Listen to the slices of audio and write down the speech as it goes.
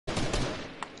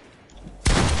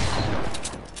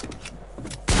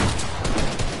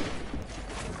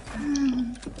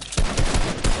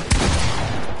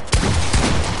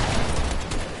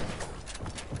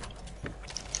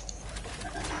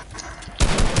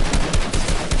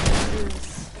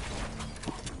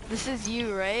This is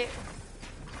you, right?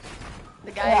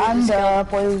 The guy Yeah, who just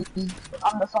killed.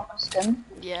 I'm the soccer skin.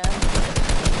 Yeah.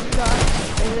 You got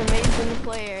an amazing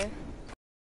player.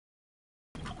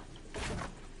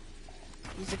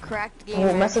 He's a cracked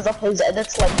gamer. Who messes up his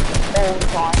edits like all the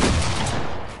time.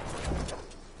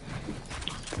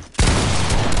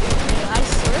 I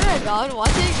swear to God,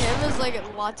 watching him is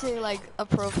like watching like a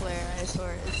pro player. I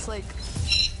swear, it's like.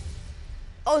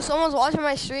 Oh, someone's watching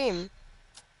my stream.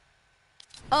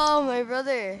 Oh, my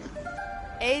brother.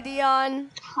 Hey, Dion.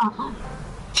 I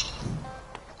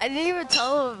didn't even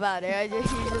tell him about it. He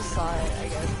just saw it, I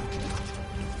guess.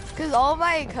 Cause all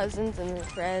my cousins and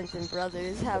friends and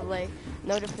brothers have like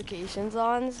notifications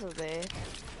on, so they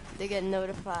get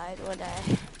notified when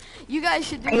I. You guys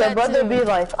should do that too. Your brother be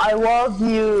like, I love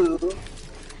you.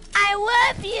 I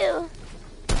love you.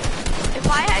 If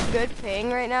I had good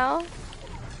ping right now,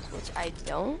 which I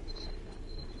don't,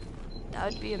 that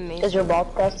would be amazing. Is your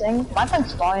broadcasting? My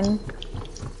ping's fine.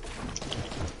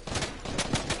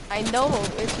 I know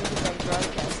it's because I'm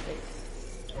broadcasting.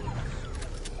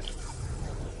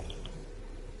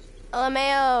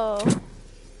 LMAO.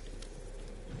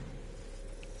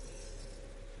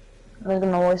 I'm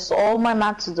gonna waste all my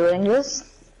mats doing this.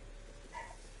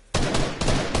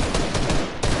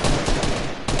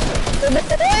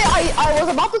 I was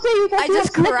about to say you I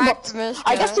just cracked Mishka.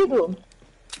 I guess you do.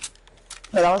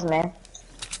 No, that was me.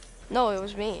 No, it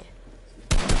was me.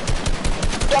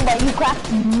 Yeah, but you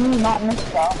cracked me, not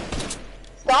Mishka.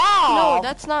 Stop!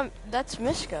 No, that's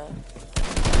Mishka.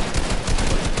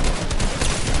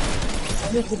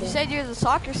 You said you're the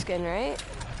soccer skin, right?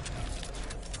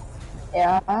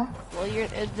 Yeah. Well,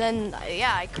 then,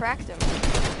 yeah, I cracked him.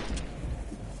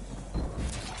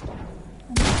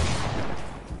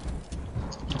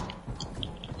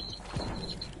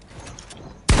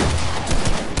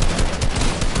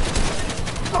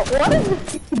 What is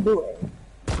this kid doing?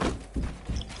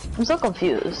 I'm so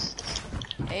confused.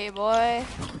 Hey, boy.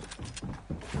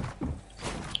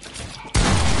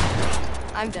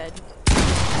 I'm dead.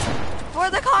 For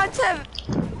the content!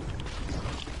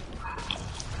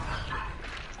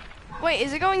 Wait,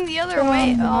 is it going the other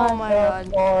way? Oh my god.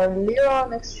 For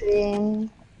Leon Extreme.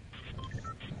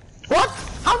 What?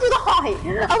 How did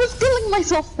I was killing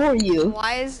myself for you.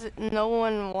 Why is no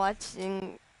one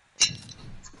watching?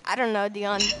 I don't know,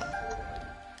 Dion.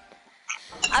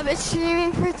 I've been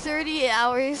streaming for 30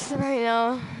 hours right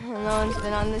now. And no one's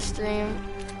been on the stream.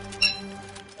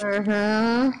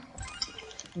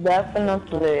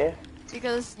 Definitely.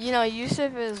 Because, you know,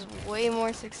 Yusuf is way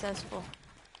more successful.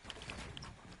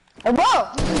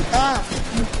 Well,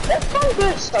 let's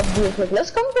compare stuff real quick.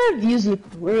 Let's compare views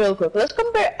real quick. Let's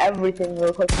compare everything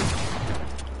real quick.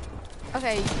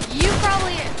 Okay,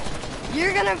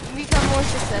 you're gonna become more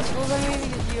successful than me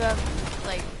because you have,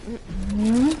 like...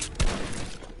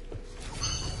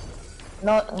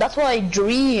 No, that's what I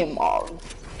dream of.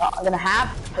 Not gonna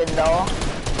happen though.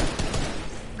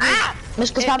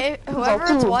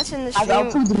 Whoever's watching the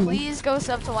stream, please go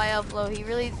sub to YLflow. He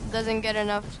really doesn't get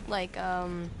enough, like,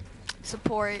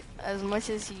 support as much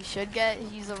as he should get.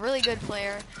 He's a really good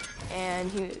player,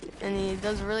 and he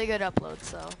does really good uploads,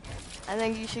 so I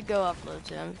think you should go upload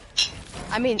to him.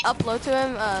 I mean, upload to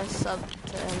him, sub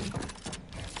to him.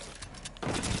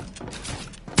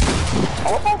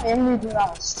 I wish I mainly do that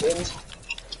on streams.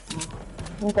 I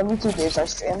think every 2 days I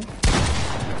stream.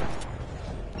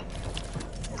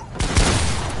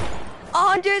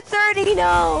 130,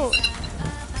 no!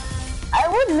 I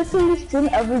would literally stream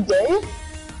every day.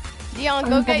 Dion,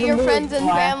 go get your friends and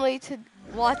family to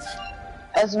watch.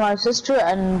 As my sister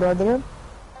and brother,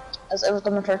 as every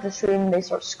time I try to stream, they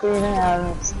start screaming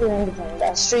and screaming between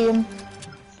that stream.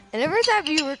 And every time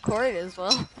you record as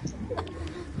well.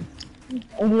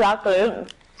 Exactly.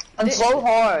 It's so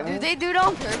hard. Do they do it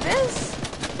on purpose?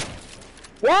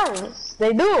 Yes,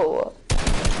 they do.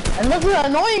 And they're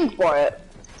annoying for it.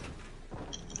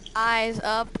 Eyes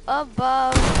up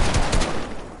above.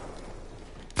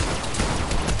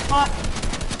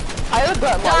 I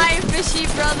regret Die, fishy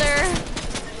brother.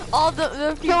 All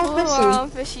the people who are on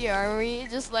fishy army,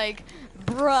 just like,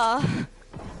 bruh.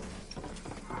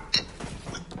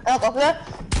 Okay.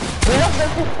 We love the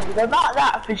fishy. They're not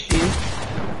that fishy.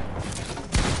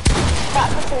 That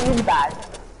fishy is bad.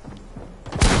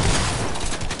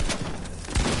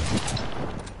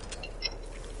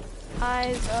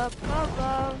 Eyes up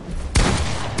above.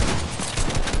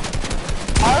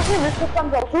 Honestly, this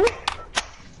becomes okay.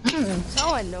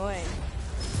 So annoying.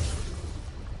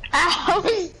 Ow.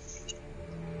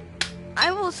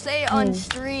 I will say on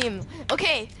stream.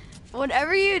 Okay,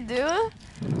 whatever you do,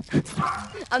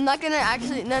 I'm not gonna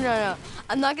actually. No.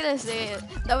 I'm not gonna say it.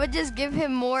 That would just give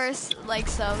him more like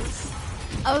subs.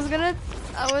 I was gonna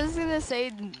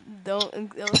say don't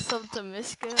sub to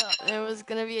Mishka. It was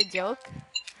gonna be a joke.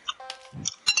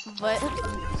 But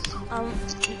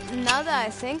now that I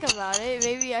think about it,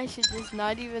 maybe I should just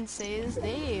not even say his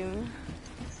name,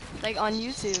 like on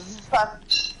YouTube. But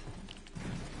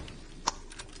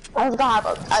what's gonna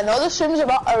happen? I know the stream's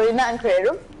about arena and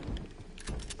creative,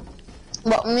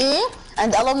 but me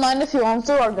and Labinot, if you want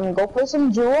to, are gonna go play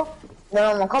some duo. Then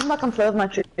I'm gonna come back and play with my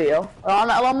trio. Are on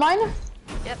Labinot?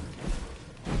 Yep.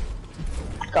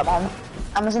 Come on,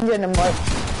 I'm gonna send you an invite.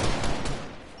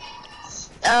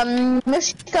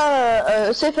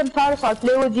 Mishka, safe and far, if I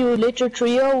play with you later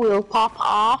trio, we'll pop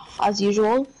off as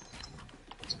usual.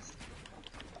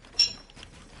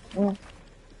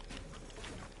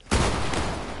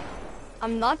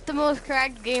 I'm not the most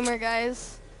cracked gamer,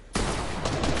 guys.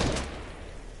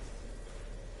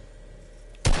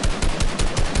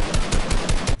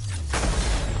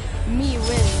 Me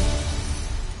winning.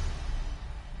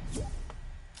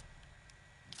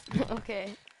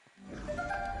 Okay.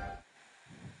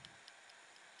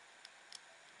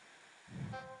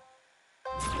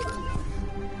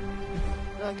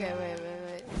 Okay, wait.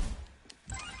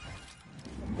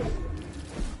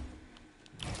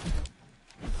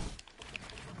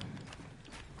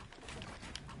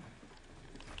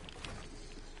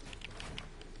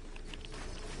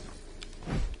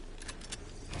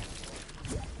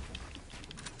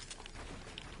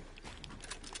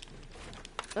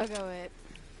 Okay, wait.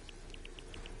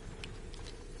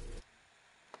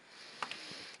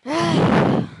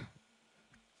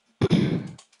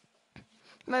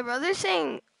 My brother's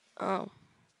saying, oh.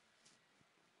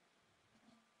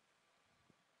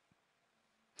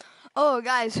 Oh,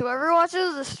 guys, whoever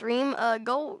watches the stream,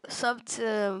 go sub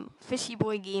to Fishy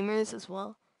Boy Gamers as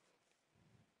well.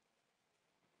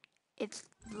 It's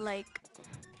like,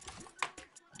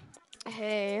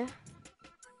 hey.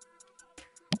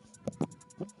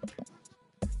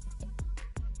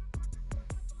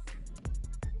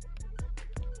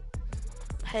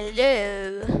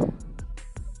 Hello.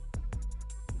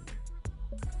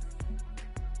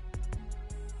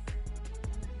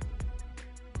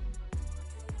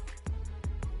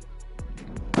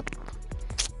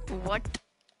 What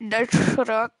the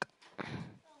truck?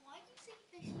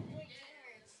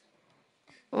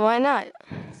 Why not?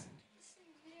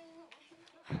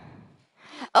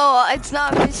 Oh, it's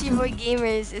not Fishy Boy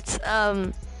Gamers. It's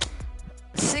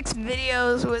 6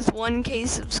 videos with 1K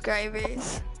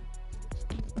subscribers.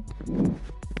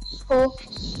 Cool.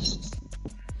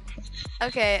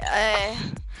 Okay,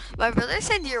 my brother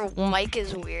said your mic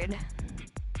is weird.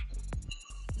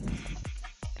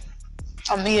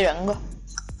 I'm eating.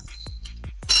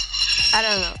 I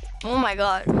don't know. Oh my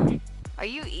god. Are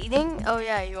you eating? Oh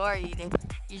yeah, you are eating.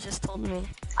 You just told me.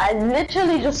 I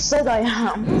literally just said I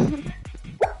am.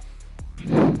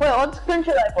 Wait, what skin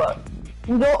should I put?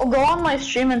 Go on my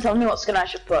stream and tell me what skin I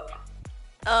should put.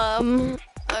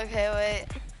 Okay, wait.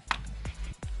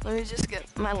 Let me just get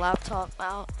my laptop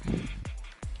out.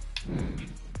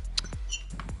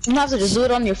 You have to just do it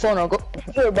on your phone or go.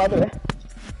 Sure, by the way.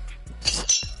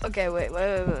 Okay, wait.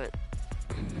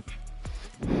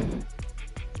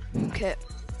 Okay.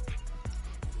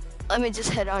 Let me just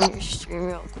head on your stream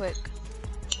real quick.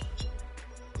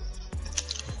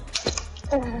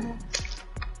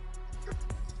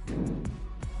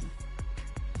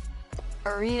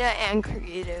 Arena and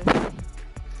creative.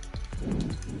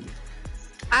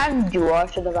 And you are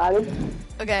should have added.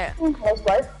 Okay. That's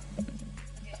right.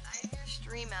 Okay, I do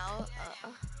stream out.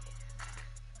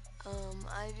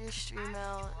 I do stream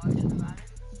out.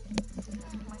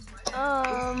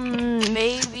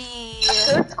 Maybe.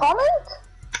 Third comment?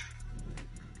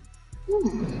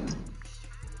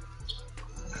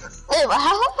 Wait,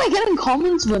 how am I getting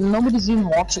comments when nobody's even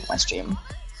watching my stream?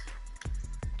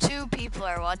 2 people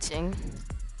are watching.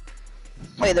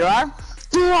 Wait, there are?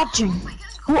 They're watching.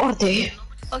 Who are they?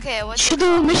 Okay, what's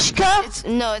Shadow Mishka?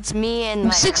 It's me and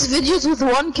my 6 videos with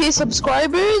 1K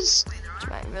subscribers?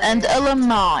 And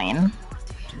LM9.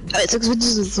 Wait, 6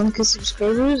 videos with 1K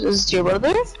subscribers? Is it your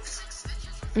brother?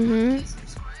 Mm-hmm.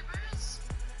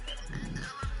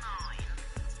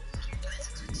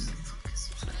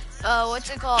 What's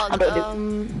it called?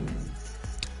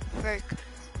 Frick.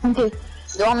 Okay. Do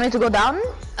you want me to go down?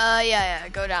 Yeah,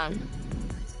 go down.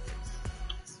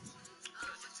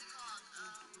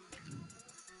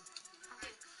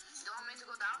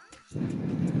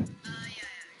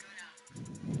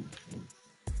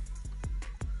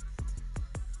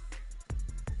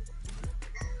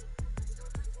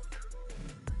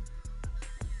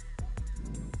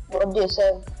 What do you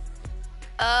say?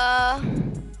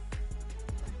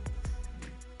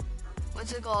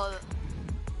 what's it called?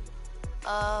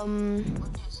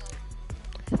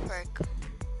 Frick.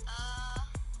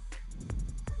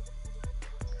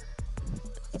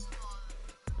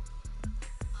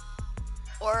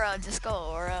 Aura, just go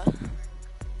Aura.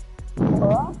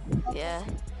 Aura? Yeah.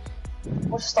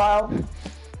 What style?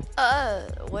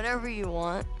 Whatever you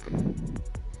want.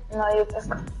 No, you pick.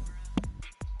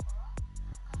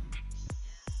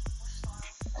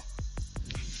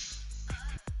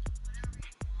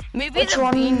 Maybe Which the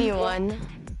one? beanie one.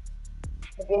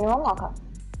 The beanie one? Okay.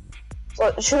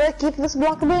 So, should I keep this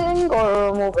black bling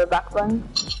or remove it? Black bling?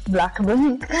 Black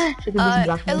bling? Should I keep this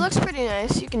black It bling? looks pretty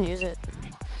nice. You can use it.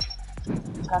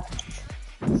 Okay.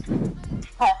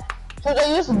 Hey, should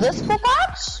I use this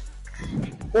pickaxe?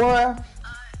 Or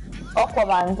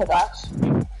Aquaman pickaxe?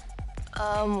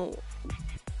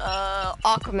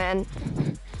 Aquaman.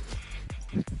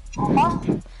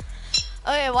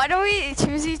 Okay, why don't we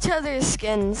choose each other's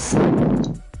skins?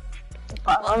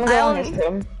 I'm going on your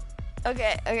stream.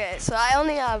 Okay, so I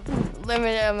only have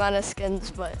limited amount of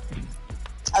skins, but...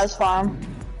 That's fine.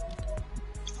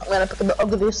 I'm gonna pick the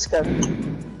ugliest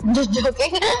skin. I'm just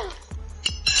joking.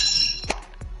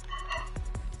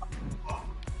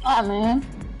 Ah, man.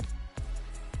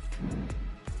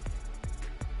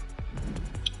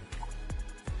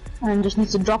 And just need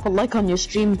to drop a like on your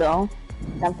stream though.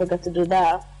 Can't forget to do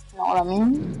that. You know what I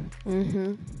mean?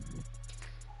 Mm-hmm.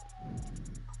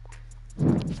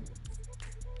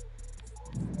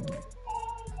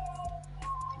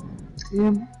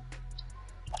 Yeah.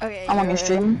 Okay, I'm on your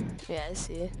stream. Yeah, I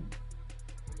see.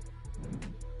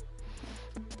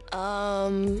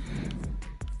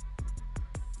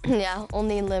 Yeah,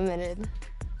 only limited.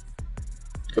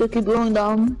 So keep going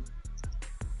down.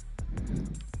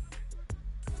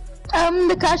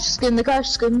 The cash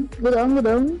skin. Go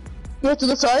down. Yeah, to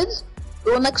the sides.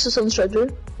 The one next to Stone Treasure.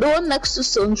 The one next to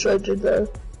Stone Treasure there.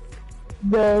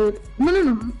 No.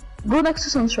 Go next to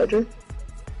Stone Treasure.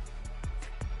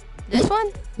 This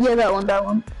one? Yeah, that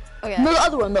one. Okay. No, the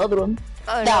other one. Oh,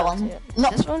 that no, one. yeah. No.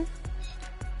 This one?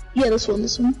 Yeah, this one.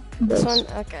 This one?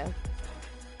 Okay.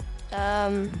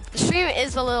 The stream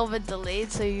is a little bit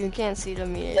delayed, so you can't see the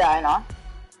meter. Yeah, I know.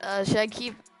 Should I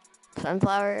keep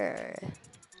Sunflower or...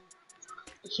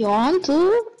 If you want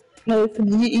to. No,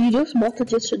 you just bought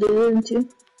it yesterday, didn't you?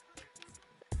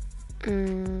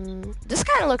 This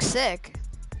kind of looks sick.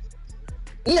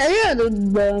 Yeah, you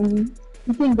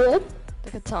think good?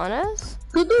 The katanas?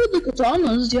 Good with the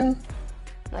katanas, yeah.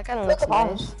 That kind of looks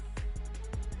nice.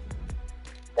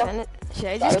 Yep. Should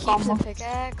I just keep the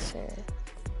pickaxe or?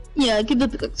 Yeah, keep the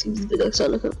pickaxe.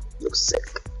 Looks sick.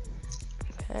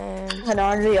 Okay. And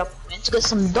hurry up. Let's get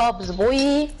some dubs,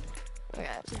 boy.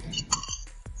 Okay.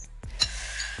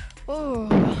 Ooh.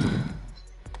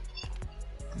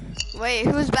 Wait,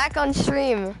 who's back on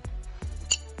stream?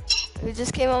 Who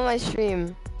just came on my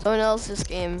stream? Someone else just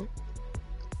came.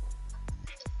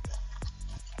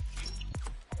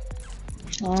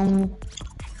 Wow.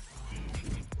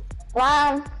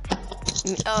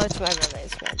 Oh, it's my brother.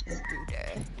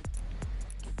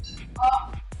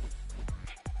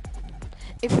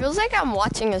 It feels like I'm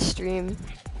watching a stream.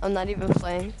 I'm not even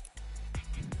playing.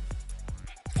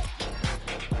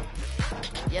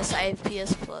 Yes, I have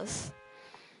PS Plus.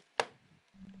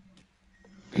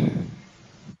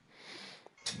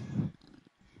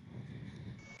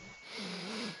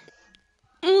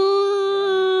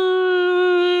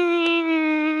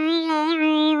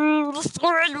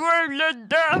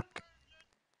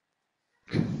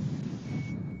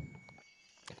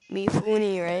 Me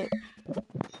Fooney, right?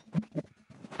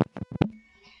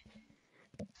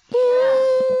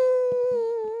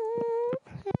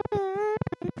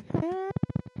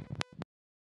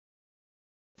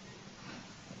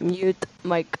 Mute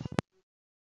mic.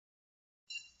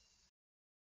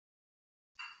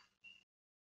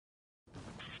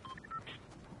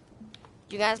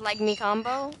 You guys like me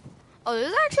combo? Oh, this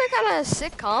is actually kind of a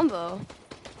sick combo.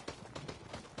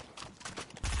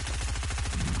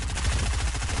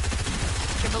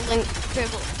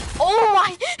 Dribble. Oh my!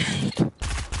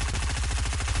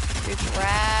 You're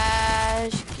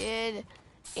trash, kid.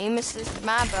 Aim assist to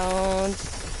my bones.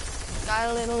 Got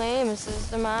a little aim assist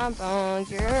to my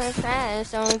bones. You're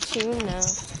trash, don't you know?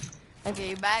 Okay,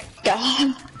 you back?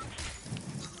 God.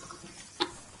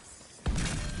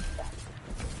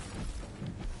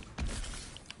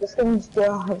 This game's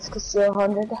still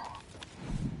 100.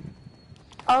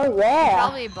 Oh yeah. You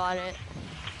probably bought it,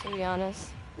 to be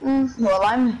honest. Well,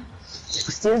 I'm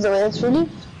 6 years away. It's really,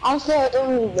 honestly, I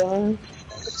don't really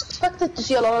it's expected to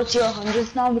see a lot of tier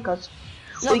 100s now because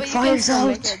no, week but you can 5's still out.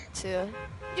 make it too.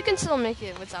 You can still make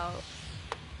it without,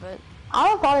 but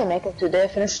I'll probably make it today,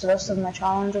 finish the rest of my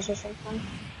challenges or something.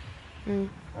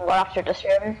 Go after this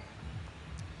year.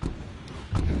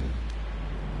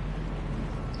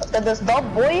 Look at this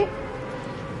dog, boy.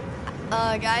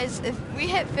 Guys, if we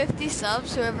hit 50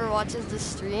 subs, whoever watches the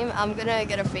stream, I'm gonna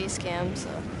get a face cam, so,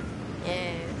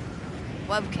 yeah.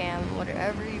 Webcam,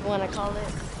 whatever you want to call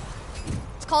it.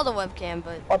 It's called a webcam,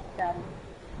 but... Webcam.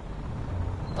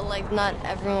 But, like, not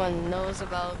everyone knows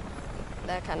about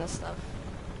that kind of stuff.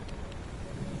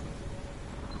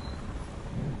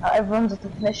 Everyone's a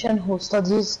technician who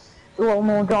studies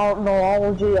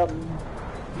neurology,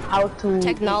 how to...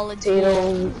 Technology.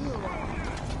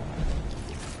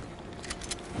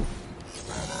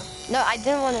 No, I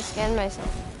didn't want to scan myself.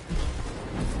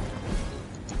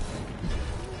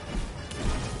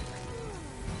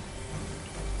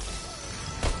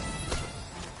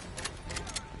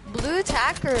 Blue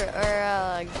attack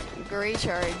or gray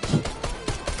charge?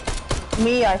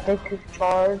 Me, I think it's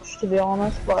charge, to be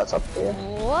honest, but it's up to you.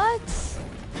 What?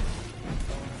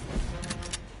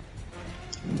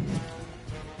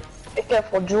 Be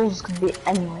careful, Jules could be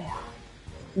anywhere.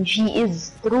 She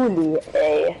is truly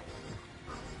a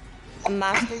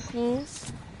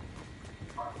masterpiece.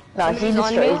 No, he's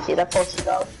crazy, that's what he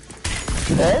does.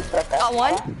 This, right there. Got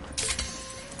one.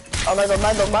 Oh my god,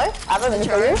 I have a mini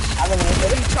for you.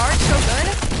 Charge so good.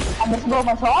 I missed both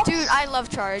my shots. Dude, I love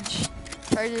charge.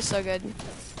 Charge is so good.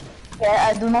 Yeah,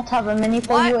 I do not have a mini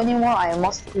for you anymore. I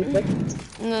must keep it.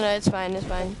 No, it's fine, it's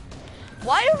fine.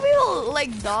 Why do people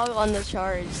like dog on the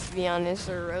charge, to be honest,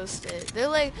 or roast it? They're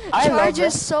like, charge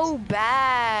is so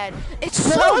bad. It's so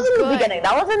that was in good. the beginning.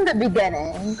 That was in the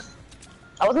beginning.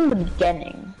 That was in the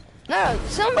beginning. No,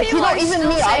 some people are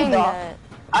still saying that.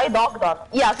 I dogged on.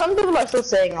 Yeah, some people are still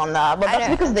saying on that, but that's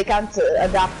because they can't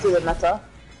adapt to the meta.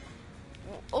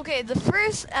 Okay,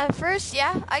 at first,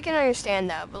 yeah, I can understand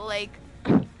that, but like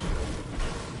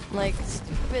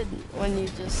stupid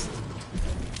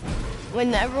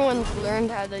when everyone's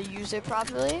learned how to use it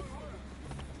properly.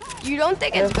 You don't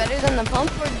think it's better than the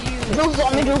pump, or do you? Jules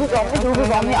on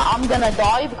me. I'm gonna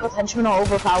die because henchmen are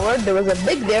overpowered. There was a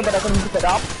big there, but I couldn't pick it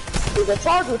up. There's a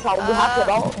charge which I will have to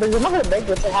get. There's another big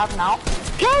which I have now.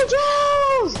 Kill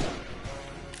Jules!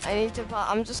 I need to pop.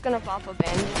 I'm just gonna pop a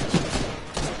bandage.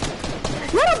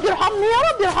 يا رب يرحمني يا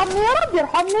رب يرحمني يا رب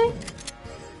يرحمني.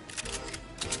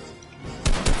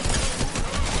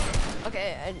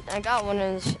 Okay, I got one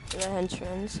of the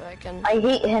henchmen, so I can. I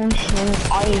hate henchmen.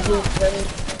 I hate them.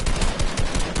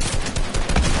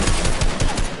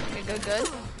 Okay, good.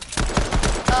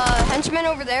 Henchman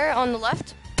over there on the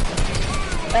left.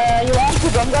 You want the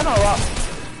drum gun or what?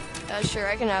 Sure,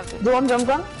 I can have it. Do you want drum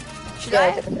gun? Should I?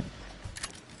 Yeah,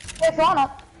 if you wanna.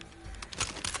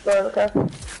 Go, okay.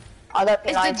 I got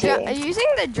P90. Using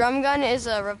the drum gun is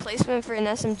a replacement for an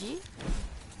SMG?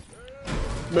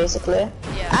 Basically.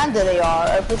 Yeah. And an AR.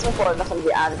 A replacement for an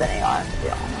SMG and an AR, to be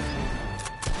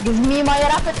honest. Give me my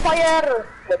rapid fire!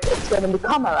 But it's gonna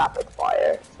become a rapid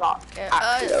fire. It's not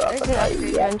actually a rapid fire. There's an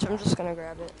upgrade bench, I'm just gonna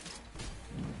grab it.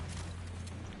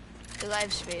 Because I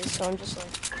have space, so I'm just like...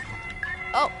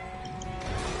 Oh!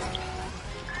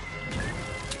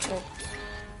 Cool.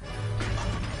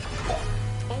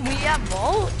 We have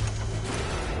vault?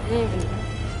 I didn't even...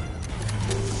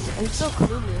 I'm so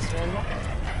clueless, man.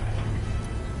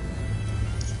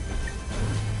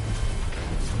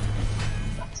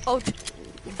 Oh,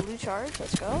 blue charge,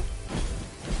 let's go.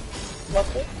 What's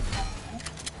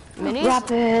Minis?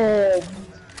 Rapid!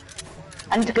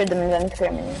 I need to clear the minis, I need to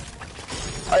clear minis.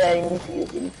 Oh yeah, you need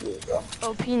to use bro.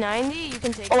 Oh, P90, you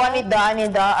can take that. I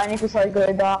need that, I need to side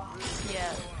grade that.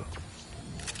 Yeah.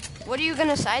 What are you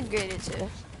gonna side grade it to?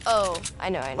 Oh, I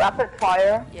know. Rapid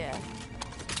fire. Yeah.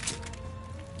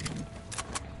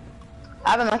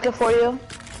 I have a mecha for you.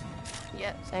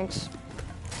 Yeah, thanks.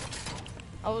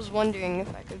 I was wondering if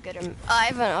I could get him. I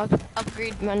haven't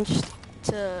upgrade bench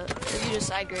for you to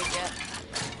side grade yet.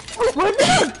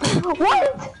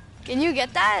 What? Can you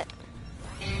get that?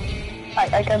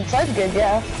 I can side grade,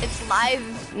 yeah. It's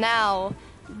live now.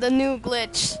 The new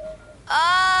glitch.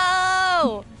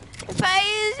 Oh!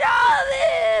 Phase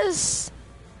Jarvis!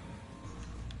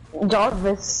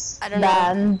 Jarvis. I don't know.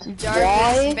 Banned.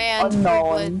 Jarvis banned unknown.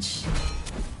 for glitch.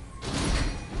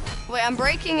 Wait, I'm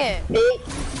breaking it.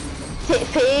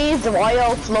 Phase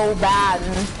royal flow ban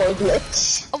for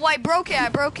glitch. Oh, I broke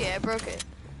it.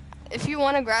 If you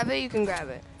want to grab it, you can grab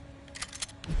it.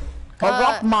 I'll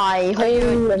drop my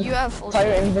whole you have full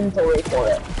entire shield. inventory for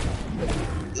it.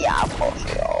 Yeah, full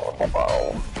shield.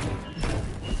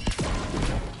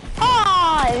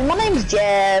 Hi, my name's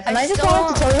Jeff, and I just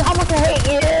wanted to tell you how much I hate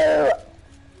you.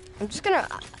 I'm just gonna,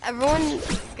 everyone's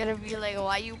gonna be like,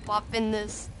 why you popping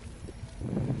this?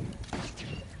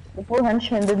 The poor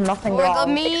henchman did nothing For the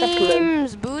wrong except live.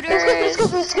 memes, booters.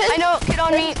 Let's I know, kid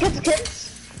on me. Kids.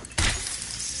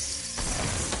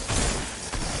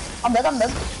 I'm dead,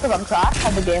 because I'm trash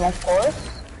at the game, of course.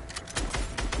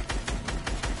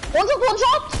 One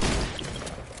shot!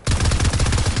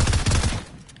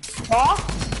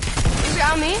 He's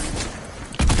around me.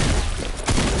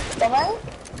 Coming.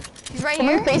 He's right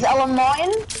here. Phase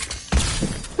LM9.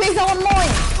 Phase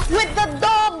LM9 with the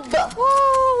dub! Woo,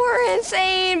 we're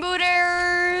insane,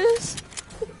 booters.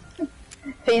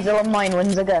 Phase LM9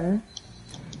 wins again.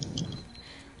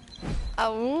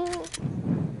 Oh.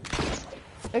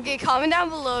 Okay, comment down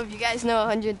below if you guys know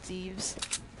 100 Thieves.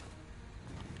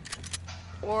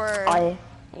 Or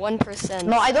 1%.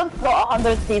 No, I don't know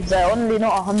 100 Thieves, I only know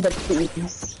 100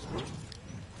 Thieves.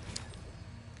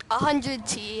 100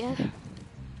 T.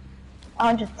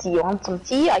 100 tea. You want some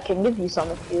tea? I can give you some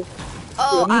if you.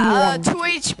 Oh, 2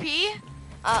 HP.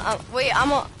 Wait,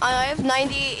 I have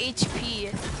 98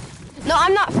 HP. No,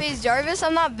 I'm not FaZe Jarvis.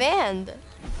 I'm not banned.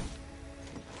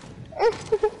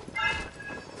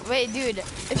 Wait, dude.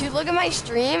 If you look at my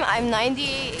stream, I'm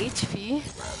 98 HP.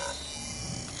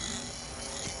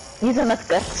 He's a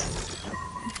mascot.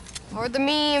 For the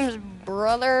memes,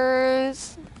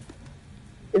 brothers.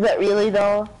 Is it really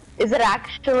though? Is it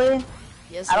actually?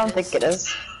 Yes, I don't think it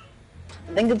is.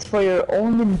 I think it's for your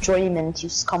own enjoyment, you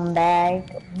scumbag.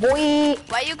 Boy!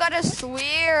 Why you gotta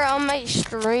swear on my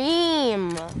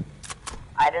stream?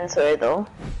 I didn't swear though.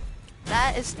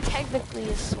 That is technically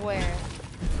a swear.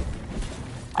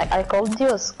 I called you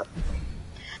a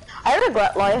I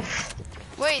regret life.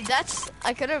 Wait,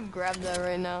 I could have grabbed that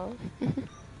right now.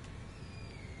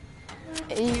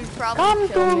 And you'd probably Come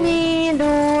kill to me,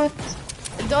 dude.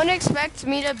 Don't expect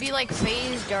me to be like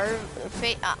FaZe Jarvis.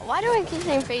 Why do I keep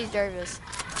saying FaZe Jarvis?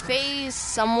 FaZe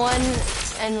someone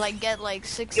and like get like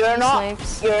 60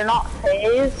 snipes. You're not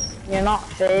FaZe. You're not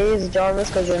FaZe Jarvis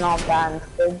because you're not banned,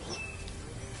 kid.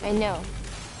 I know.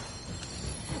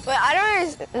 But I don't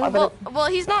understand. Well,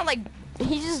 he's not like,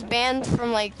 he's just banned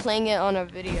from like playing it on a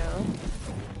video.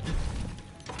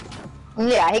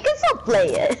 Yeah, he can still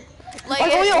play it. Like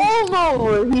we all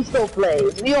know he still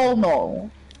plays. We all know.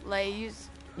 Like you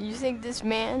think this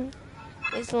man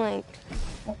is like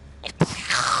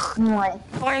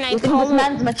Fortnite? You think this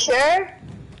man's mature?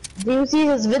 Do you see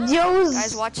his videos?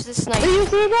 Guys, watch this snipe. Do you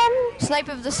see them? Snipe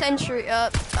of the century.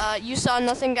 You saw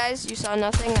nothing, guys. You saw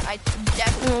nothing. I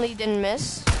definitely didn't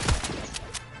miss.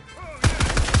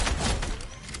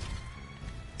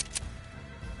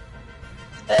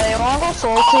 You wanna go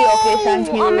salty? Okay, thank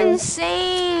you. I'm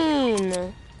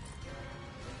insane.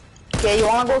 Okay, you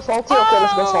wanna go salty? Okay,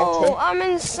 let's go salty. I'm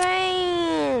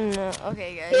insane.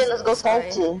 Okay, guys. Okay, let's go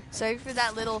salty. Sorry for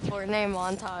that little Fortnite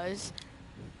montage.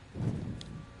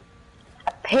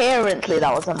 Apparently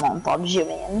that was a montage, you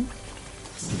mean?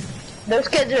 There's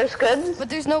kids. But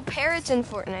there's no parrots in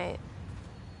Fortnite.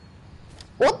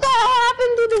 What the hell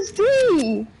happened to this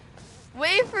tree?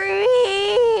 Wait for me.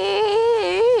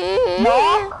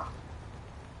 Knock.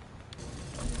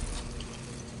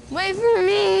 Wait for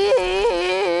me.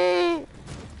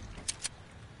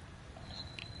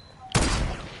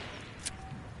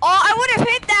 Oh, I would have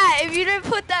hit that if you didn't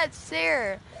put that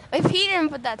stair. If he didn't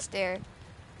put that stair.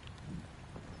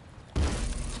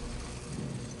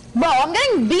 Bro, I'm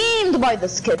getting beamed by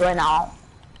this kid right now.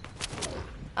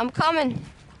 I'm coming.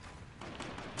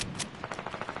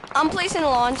 I'm placing a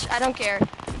launch. I don't care.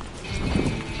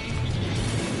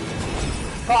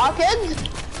 Come kids.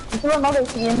 Into another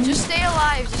team. Just stay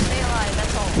alive. Just stay alive.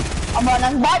 That's all. I'm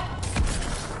running, but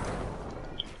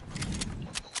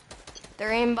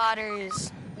they're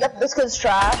aimbotters. yep, this kid's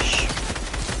trash.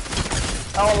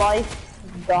 No life,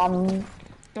 dumb.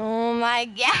 Oh my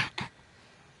god.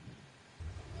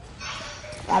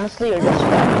 Honestly, you're just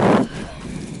trash.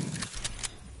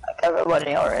 Like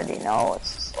everybody already knows.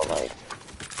 So like.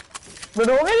 But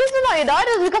the only reason I died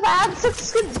is because I had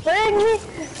 6 kids spraying me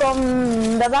from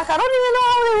the back. I don't even know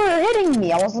how they were hitting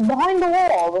me. I was behind the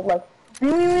wall. I was like...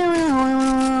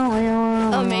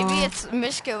 Oh, maybe it's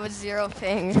Mishka with 0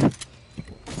 ping.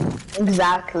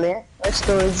 Exactly.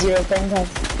 Mishka with 0 ping has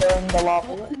turned the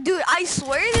lava. Dude, I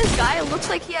swear this guy looks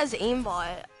like he has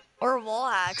aimbot. Or wall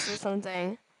hacks or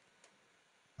something.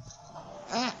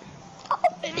 I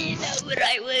didn't know what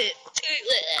I would.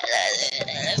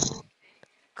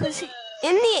 Cause he,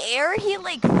 in the air, he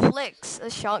like flicks a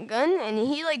shotgun and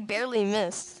he like barely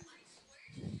missed.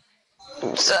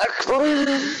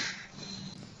 Exactly.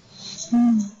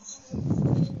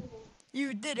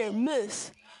 You didn't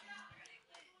miss.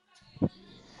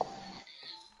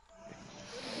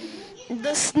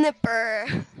 The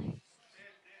snipper.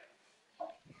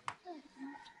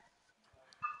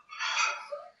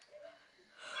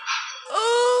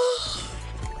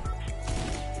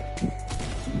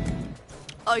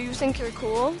 Oh, you think you're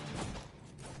cool?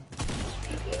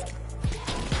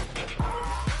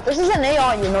 This is an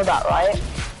AI, you know that, right?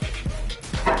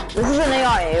 This is an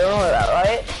AI, you know that,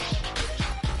 right?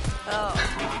 Oh.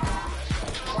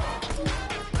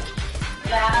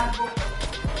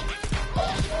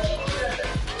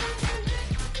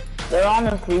 They're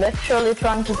honestly literally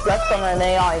trying to flex on an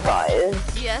AI, guys.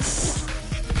 Yes.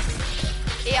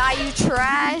 AI, you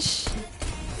trash.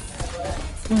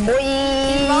 Boy.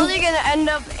 He's probably gonna end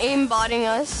up aimbotting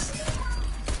us.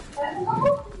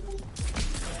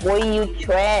 Boy, you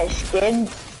trash, kid.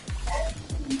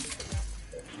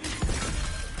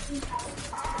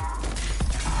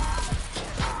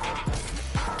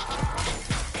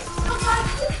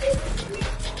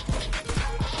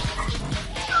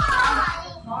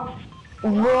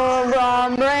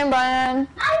 Brain.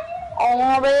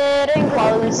 All getting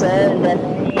closer than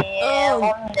me.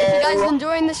 If you guys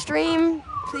enjoying the stream,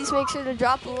 please make sure to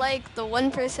drop a like. The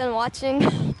 1% watching.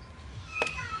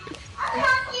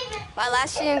 My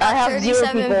last stream got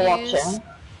 37 views. Watching.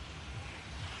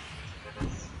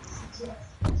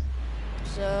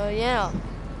 So yeah.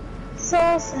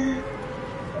 So sad.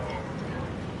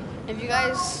 If you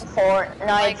guys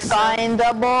Fortnite's like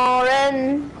kinda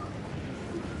boring.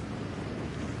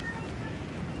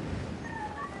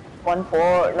 One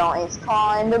Fortnite's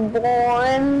kinda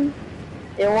boring.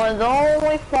 It was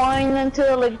only fine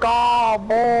until it got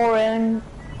boring.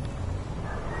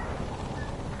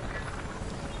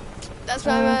 That's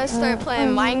why I'm gonna start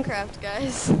playing Minecraft,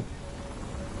 guys.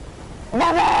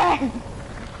 Never!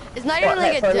 It's not even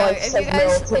like a joke. If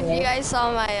you guys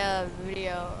saw my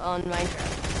video on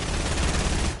Minecraft.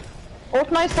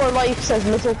 Fortnite for life says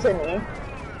little to me.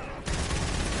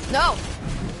 No.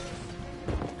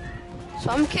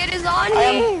 Some kid is on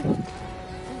me.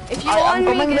 If you want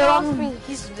me, get off me.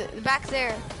 He's back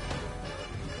there.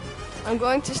 I'm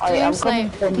going to stream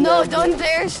snipe. No, don't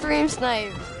dare stream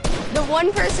snipe. The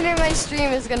one person in my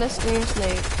stream is gonna stream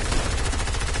snipe.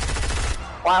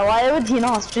 Why would he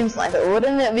not stream snipe it?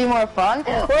 Wouldn't it be more fun?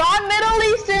 We're on Middle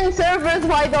Eastern servers,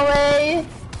 by the way.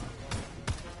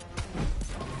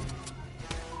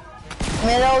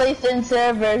 Middle Eastern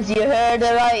servers, you heard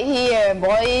it right here,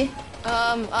 boy.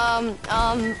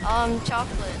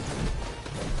 Chocolate.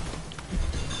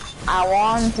 I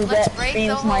want to Let's get break stream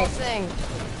the snipe. whole thing.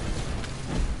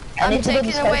 I'm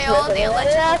taking away all the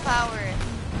electrical power.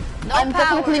 No I'm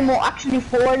power. technically actually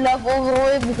 4 levels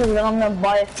away because I'm gonna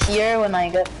buy a tier when I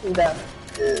get to the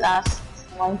last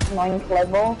 9th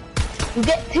level. You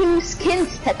get 2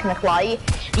 skins technically.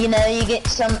 You know, you get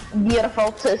some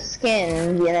beautiful 2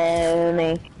 skins. You know,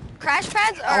 like crash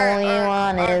pads are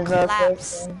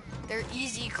collapse. They're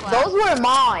easy collapse. Those were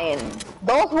mine.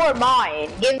 Those were mine.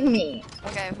 Give me.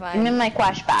 Okay, fine. Give me my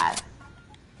crash pad.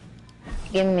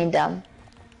 Give me them.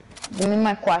 Give me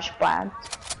my crash pad.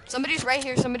 Somebody's right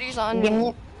here. Somebody's on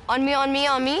me. On me.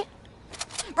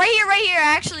 Right here.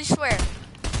 I actually swear.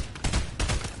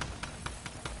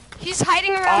 He's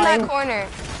hiding around that corner.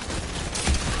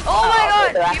 Oh my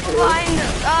god! People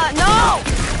behind. No!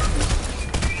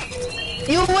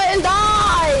 You will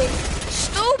die!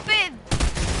 Stupid!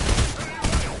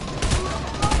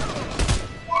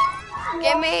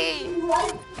 Get me!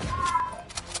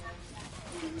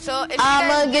 So if I'm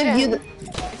gonna give you the...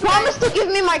 Promise to give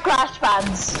me my crash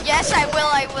pads. Yes, I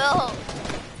will.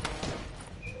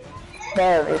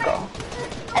 There we go.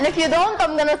 And if you don't,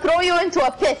 I'm gonna throw you into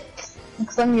a pit.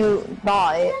 Next time you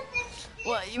die.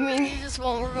 What, you mean you just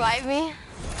won't revive me?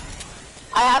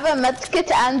 I have a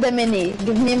medkit and a mini.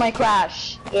 Give me my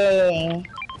crash. Yeah.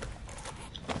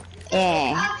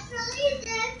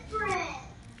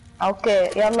 Okay,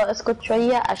 يلا اسكت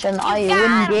شوية عشان I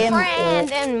win game. You got a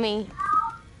friend in me.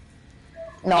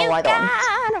 No, I don't. You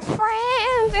got a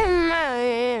friend in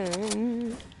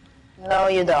me. No,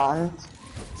 you don't.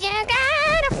 You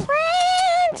got a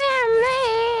friend in me.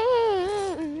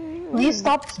 Please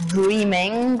stop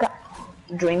dreaming.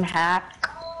 Dream hack.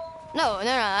 No.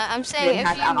 I'm saying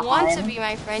if you want to be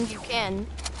my friend, you can.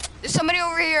 There's somebody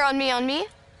over here on me.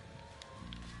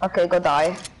 Okay, go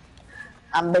die.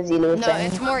 I'm busy looting. No,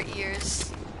 it's more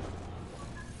ears.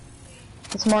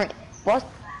 It's more... What?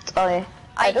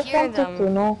 I just hear wanted them. to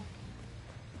know.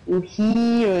 You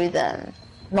hear them,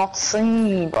 not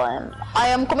see them. I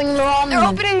am coming around. They're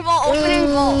opening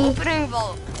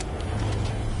vault.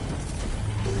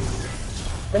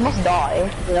 They must die,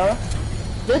 you know?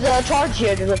 There's a charge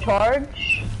here, there's a charge.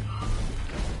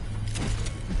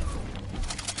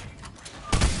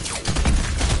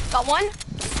 Got one?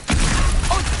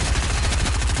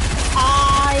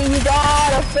 I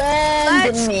got a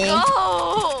friend in me. Let's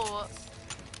go!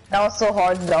 That was so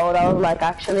hard though, that was like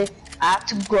actually, I have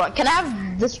to grow. Can I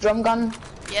have this drum gun?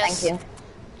 Yes. Thank you.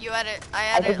 You had it. I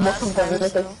had it just last time,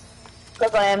 so.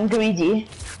 because I am greedy.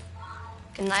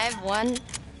 Can I have one?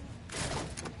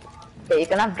 Okay, you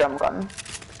can have drum gun.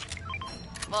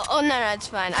 Well, oh no, it's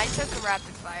fine. I took a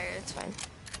rapid fire. It's fine.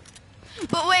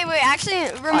 But wait.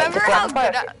 Actually, remember how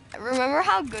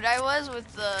good I was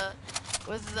with the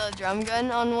drum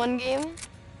gun on one game?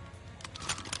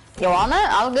 You want it?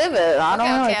 I'll give it. I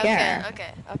don't really care.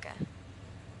 Okay.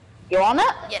 You want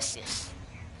it? Yes.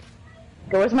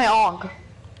 Okay, where's my AUG?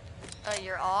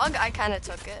 Your AUG? I kind of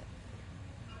took it.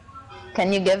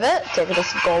 Can you give it? Take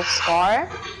this gold scar.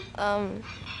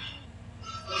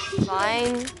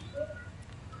 Fine.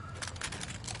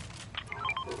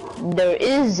 There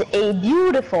is a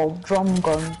beautiful drum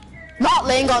gun. Not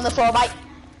laying on the floor, bye.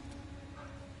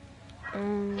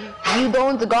 You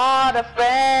don't got a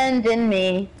friend in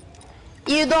me.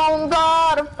 You don't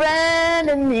got a friend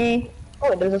in me.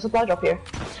 Oh, there's a supply drop here.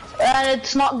 And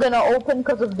it's not gonna open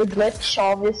because of the glitch,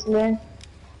 obviously.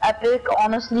 Epic,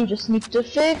 honestly, just need to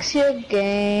fix your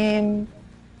game.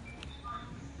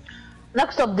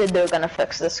 Next update, they're gonna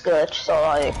fix this glitch, so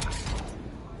like...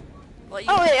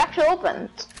 Oh, it actually opened.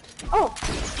 Oh.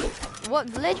 What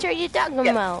glitch are you talking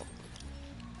about?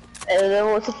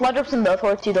 The supply drops in the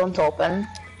authority don't open.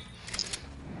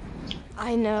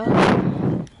 I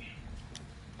know.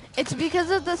 It's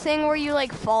because of the thing where you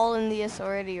like fall in the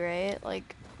authority, right?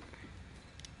 Like.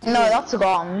 No, that's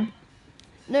gone.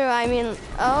 No, I mean,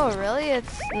 oh really?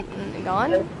 It's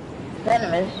gone? The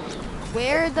enemies.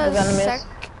 Where does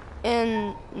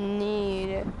second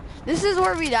need? This is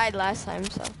where we died last time,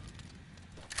 so.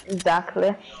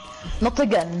 Exactly. Not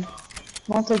again.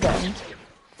 Not again.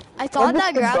 I thought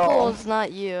that grapple was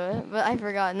not you, but I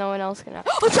forgot no one else can have.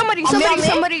 Oh, somebody,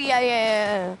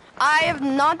 yeah. I have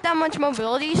not that much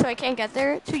mobility, so I can't get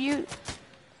there to you.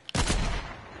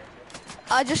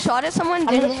 I just shot at someone,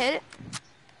 didn't hit.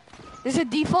 There's a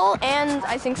default, and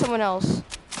I think someone else.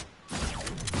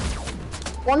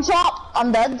 One shot,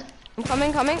 I'm dead. I'm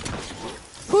coming.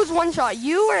 Who's one shot,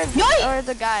 you or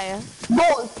the guy?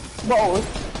 Both.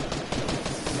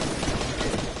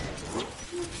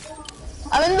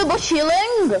 I'm in the bush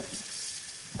healing.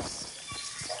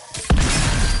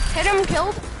 Hit him,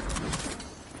 killed.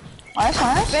 Nice.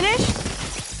 Finish.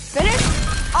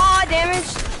 Aw,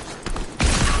 damage.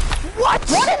 What?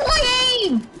 What is my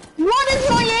aim?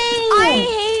 I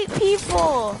hate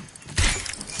people.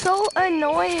 So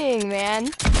annoying,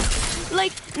 man.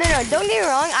 Like, no, don't get me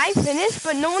wrong. I finished,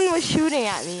 but no one was shooting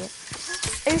at me.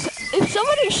 If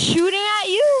somebody's shooting at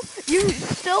you, you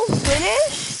still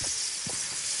finish?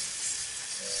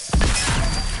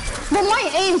 But my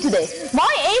aim is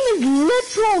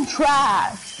literal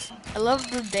trash. I love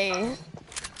the day.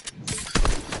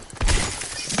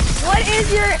 What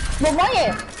is your... But my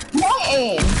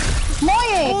aim.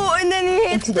 Oh, and then he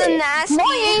hits the nasty.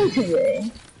 My aim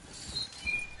today.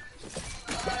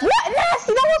 What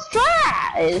nasty? That was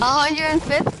trash.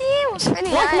 150 was pretty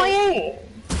nice. What's my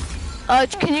aim?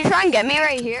 Can you try and get me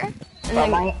right here? And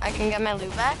then I can get my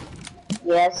loot back?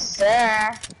 Yes,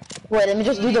 sir. Wait, let me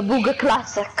just do the Booga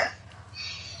classic.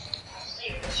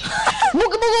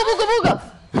 Booga.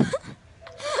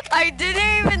 I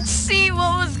didn't even see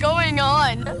what was going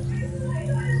on.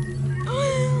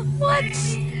 What?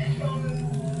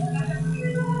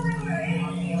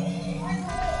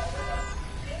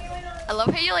 I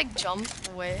love how you like jump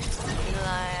away.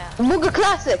 Booga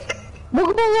classic.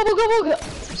 Booga.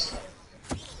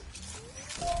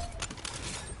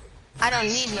 I don't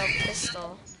need no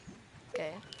pistol.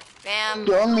 Okay. Bam.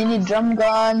 You only need drum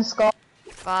gun, scar,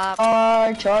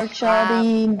 charge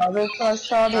shotty, another charge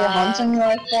shotty, a hunting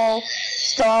rifle,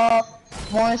 stuff,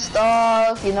 more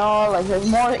stuff, you know, like there's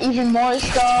even more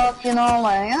stuff, you know,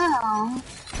 like, I don't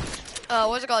know.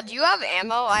 What's it called? Do you have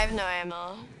ammo? I have no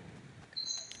ammo.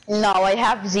 No, I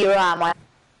have 0 ammo.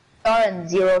 And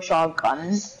 0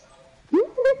 shotgun.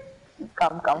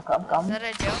 Come. Is that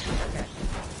a joke? Okay.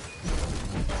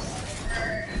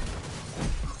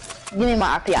 Give me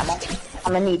my RP ammo.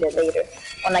 I'm gonna need it later.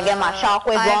 When I get my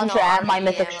shockwave launcher and my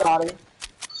mythic shotty.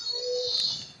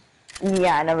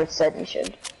 Yeah, I never said you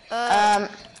should. I'm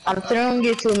throwing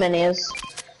you 2 minis.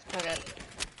 Okay.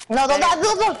 No.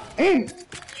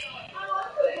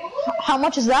 How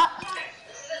much is that?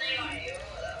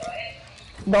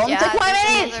 Don't take my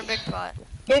minis! Big pot.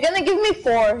 You're gonna give me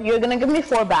 4. You're gonna give me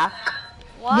 4 back.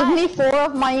 What? Give me 4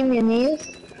 of my minis.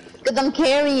 Because I'm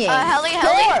carrying. Heli.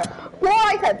 4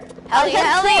 I said. Heli.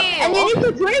 And you need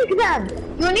to drink them.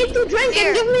 You need to drink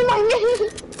and give me my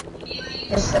minis.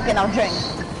 Yes, okay, now drink.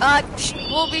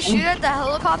 Will we shoot at the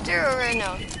helicopter or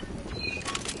no?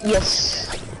 Yes.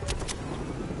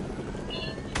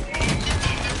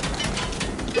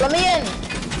 Let me in.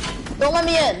 Don't let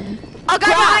me in. Oh, guy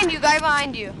behind you, guy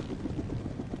behind you.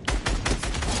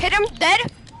 Hit him,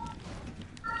 dead?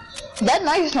 Dead,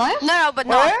 nice. No, but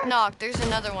knock. There's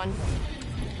another one.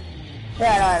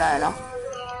 Yeah, no.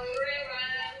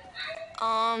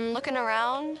 Looking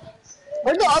around.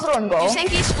 Where'd the other one go? Do you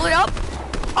think he split up?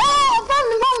 Oh,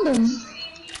 found him.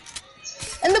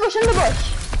 In the bush.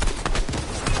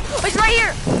 Oh, he's right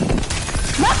here.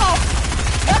 Back off,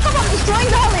 I'm destroying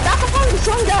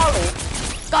the heli.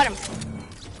 Got him.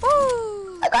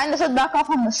 Woo. I kinda said back off,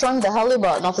 I'm destroying the heli,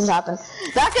 but nothing happened.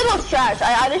 That kid was trash.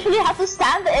 I literally had to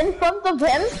stand in front of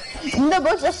him in the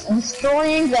bush just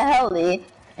destroying the heli,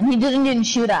 and he didn't even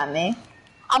shoot at me.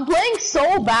 I'm playing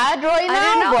so bad right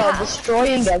now, but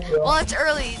destroying everyone. Well, it's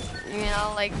early, you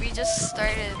know, like we just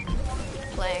started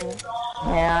playing.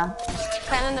 Yeah.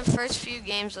 Kind of the first few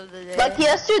games of the day. Like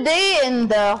yesterday, in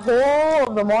the whole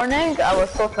of the morning, I was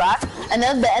so trash, and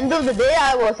then at the end of the day,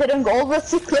 I was hitting gold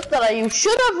with the clip that I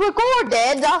should have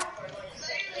recorded.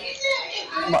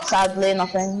 But sadly,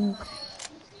 nothing.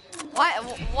 Why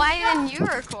didn't you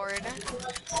record?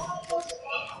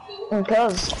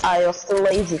 Because I was too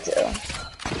lazy to.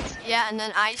 Yeah, and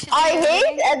then I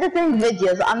hate editing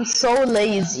videos. I'm so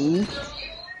lazy.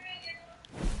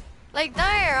 Like, don't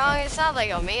get me wrong, it's not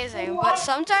like amazing, but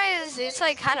sometimes it's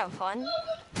like kind of fun.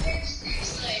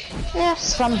 Yeah,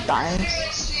 sometimes.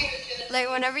 Like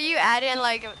whenever you add in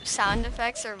like sound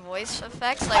effects or voice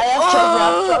effects, like I have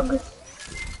chug.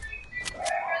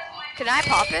 Can I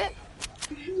pop it?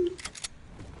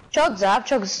 Chugs, I have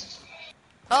chugs.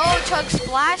 Oh, chug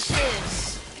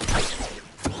splashes.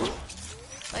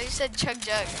 Oh, you said chug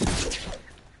jug.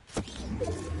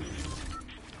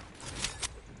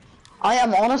 I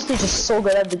am honestly just so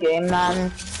good at the game,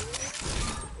 man.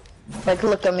 Like,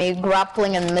 look at me,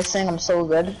 grappling and missing, I'm so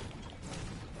good.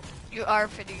 You are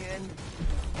pretty good.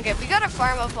 Okay, we gotta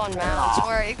farm up on mounts,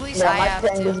 or at least I have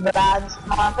to. Is bad.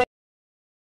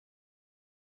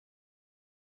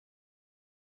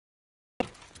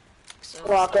 So.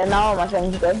 Well, okay, now my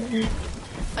thing's good.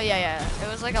 Oh yeah, it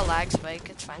was like a lag spike,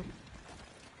 it's fine.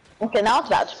 Okay, now it's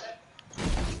bad.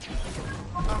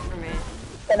 Not for me.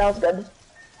 Okay, now it's good.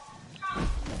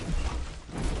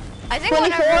 I think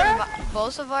 24? Whenever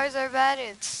both of ours are bad,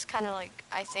 it's kind of like,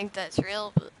 I think that's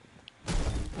real, but...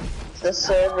 The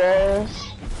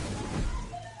servers.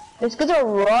 These kids are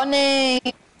running.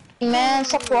 Man,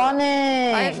 stop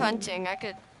running. I have hunting, I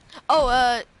could... Oh,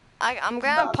 I'm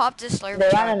gonna pop this slurp.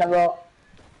 They're running a boat.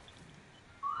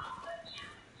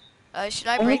 Should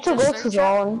I break the slurp trap?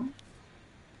 Zone.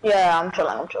 Yeah, I'm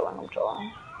chilling.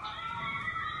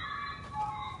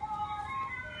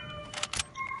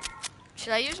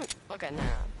 Should I use... Okay, no.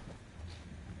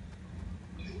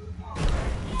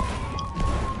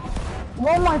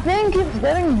 Well, my thing keeps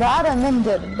getting bad and then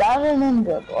good.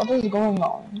 What is going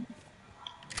on?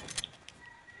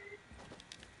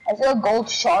 I see a gold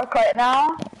shark right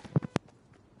now.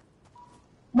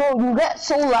 Bro, you get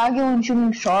so laggy when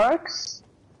shooting sharks.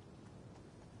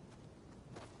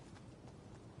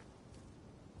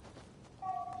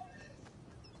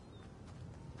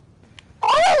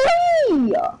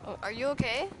 Ollie! Oh, are you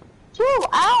okay? Chill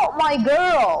out, my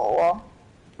girl.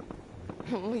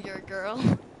 Your girl.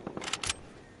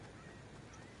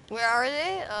 Where are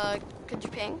they? Could you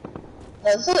ping?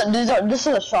 This is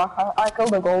a shark. I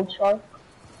killed a gold shark.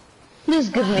 Please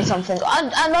give me something.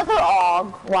 Another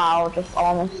og. Wow, just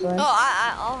honestly. Oh,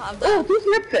 I'll have that. Oh, 2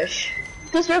 ripfish.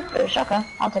 2 ripfish. Okay,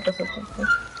 I'll take a 6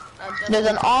 There's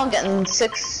an og and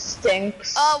 6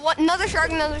 stinks. What? Another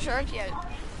shark. Yeah.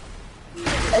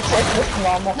 It's just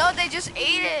normal. No, they just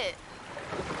ate it.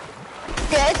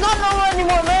 Yeah, it's not normal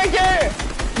anymore. Merger.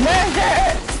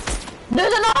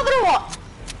 There's another one.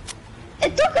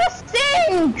 It took us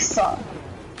stinks.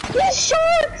 These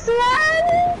sharks,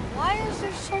 man. Why is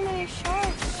there so many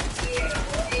sharks?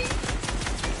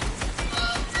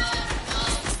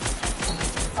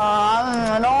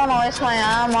 I don't want to waste my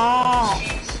ammo.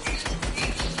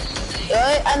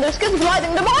 And there's kids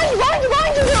gliding. They're behind you. Oh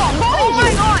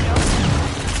my god.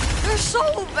 They're so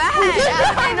bad. How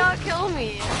did they not kill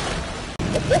me?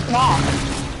 It's just not.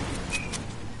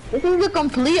 This is the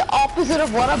complete opposite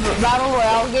of what a battle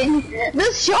royale game.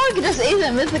 This shark just ate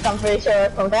a mythic, I'm pretty sure,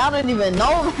 or something. I don't even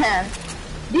know, man.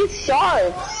 These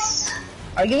sharks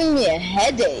are giving me a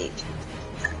headache.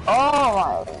 Oh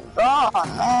my god,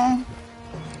 man.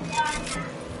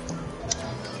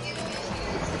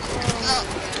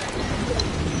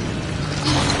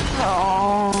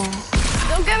 Oh.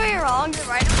 Don't get me wrong, the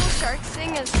rideable shark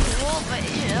thing is cool, but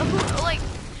you know, like,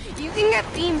 you can get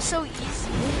beamed so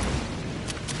easy.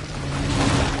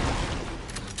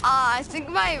 I think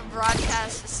my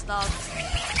broadcast is stopped.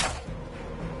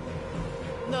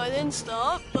 No, I didn't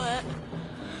stop, but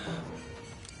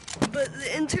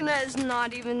the internet is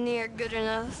not even near good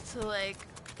enough to like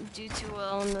do too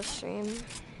well on the stream.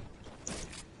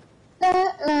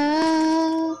 Yeah,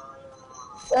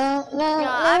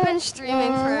 I've been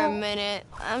streaming for a minute.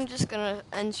 I'm just gonna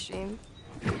end stream.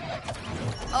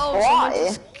 Oh, Why? someone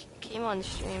just came on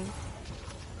stream.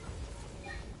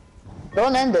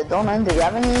 Don't end it, don't end it. You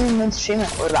haven't even been streaming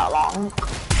for that long.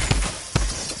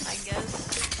 I guess.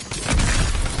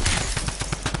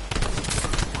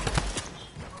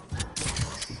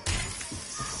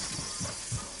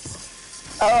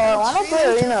 I wanna play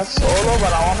Arena solo,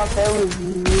 but I wanna play with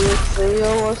you,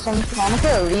 trio or something. I wanna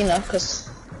play Arena, cause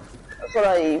that's what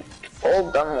I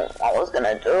told them I was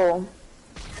gonna do.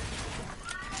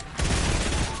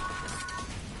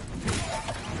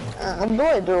 What do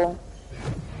I do?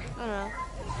 I don't know.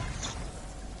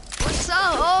 What's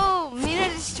up? Oh, Mina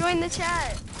just joined the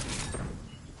chat.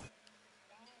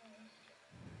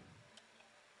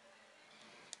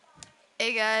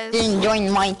 Hey guys. Didn't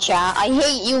join my chat. I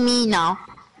hate you, Mina.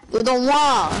 You're the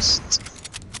worst.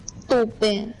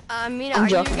 Stupid. Mina, are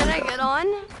you gonna get on?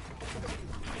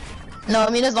 No,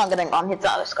 Mina's not getting on. He's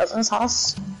at his cousin's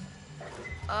house.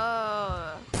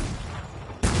 Oh.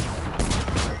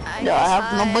 I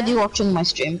have nobody watching my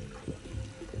stream.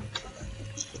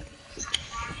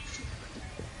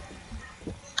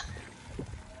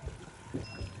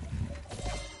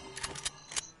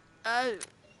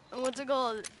 What's it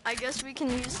called? I guess we can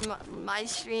use my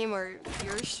stream or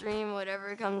your stream,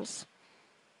 whatever comes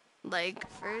like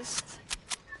first,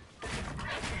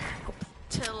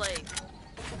 to like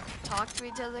talk to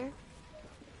each other.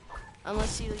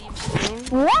 Unless you leave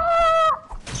stream. What?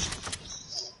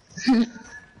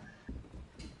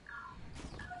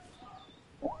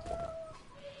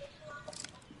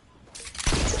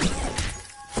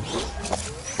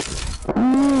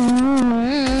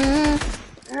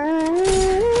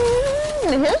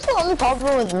 Here's the only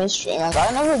problem with me streaming.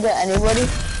 I never get anybody,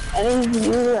 any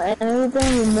views or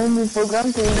anything. And then you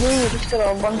program to you just get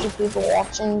a bunch of people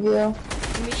watching you.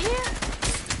 Me?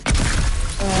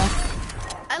 Yeah.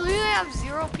 I literally have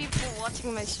 0 people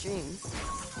watching my stream.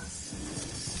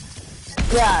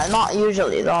 Yeah, not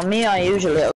usually though. Me, I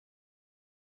usually.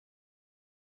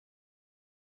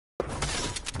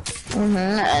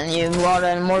 And you've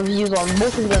gotten more views on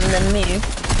both of them than me.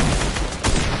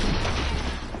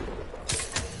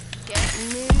 Get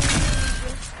me.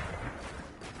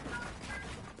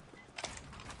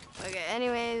 Okay,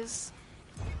 anyways.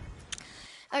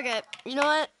 Okay, you know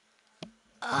what?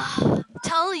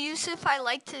 Tell Yusuf I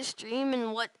liked his stream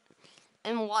and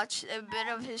watch a bit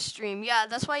of his stream. Yeah,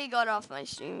 that's why he got off my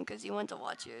stream, because he went to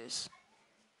watch yours.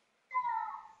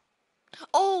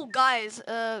 Oh, guys,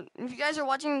 if you guys are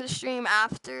watching the stream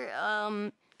after,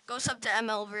 go sub to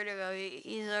ML Vertigo.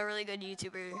 He's a really good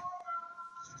YouTuber.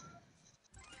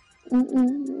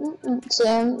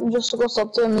 Same, just to go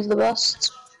sub to him is the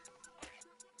best.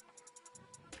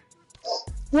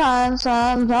 I'm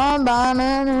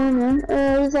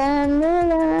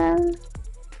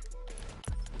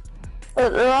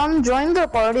join the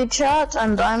party chat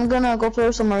and I'm gonna go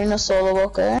play some Arena solo,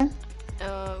 okay?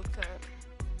 Okay.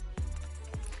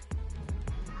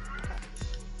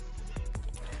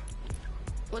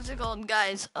 What's it called,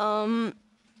 guys? Right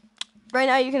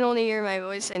now you can only hear my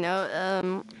voice, I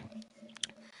know.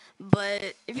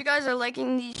 But if you guys are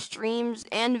liking these streams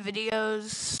and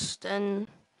videos, then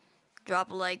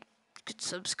drop a like,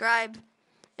 subscribe.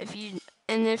 If you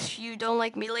don't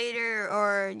like me later,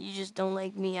 or you just don't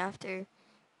like me after,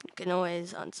 you can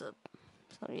always unsub.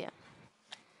 So yeah.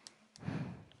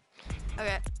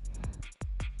 Okay.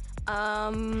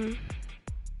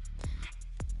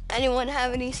 Anyone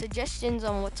have any suggestions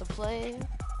on what to play?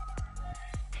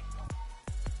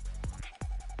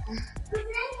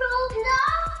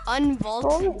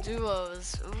 Unvaulted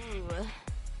duos. Ooh.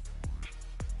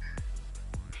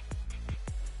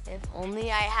 If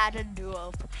only I had a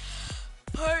duo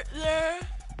partner.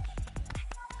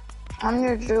 I'm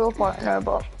your duo partner,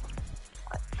 but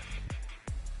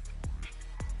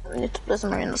I need to play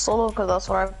some Arena solo because that's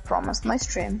what I promised my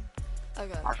stream.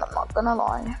 Okay. And I'm not gonna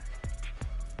lie.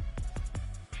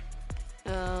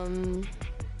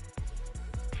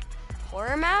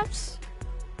 Horror maps?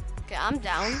 Okay, I'm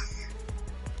down.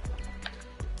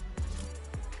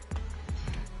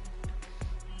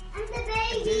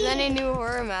 If there's any new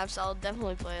horror maps, I'll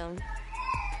definitely play them.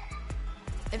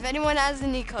 If anyone has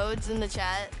any codes in the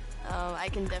chat, I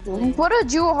can definitely. What a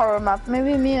duo horror map.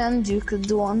 Maybe me and you could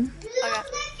do one.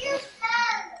 Okay.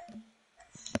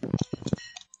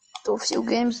 Do a few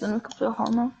games, then we could play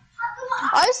horror map.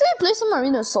 I say play some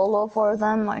Arena solo for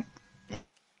them, like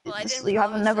Well, I didn't You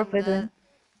haven't promise never them played that.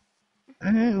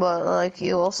 with. But like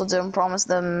you also didn't promise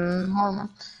them harm.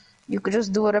 You could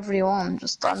just do whatever you want.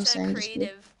 Just I I'm said saying, just do.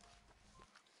 creative.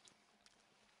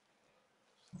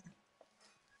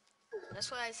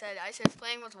 That's what I said. I said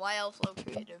playing with YL Flow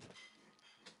creative.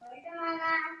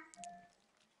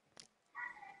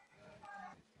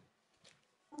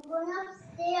 I'm going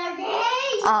upstairs.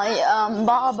 I am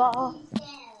Baba.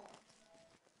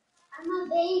 I'm a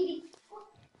baby.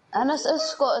 Anas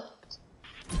escort.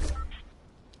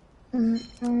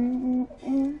 Okay.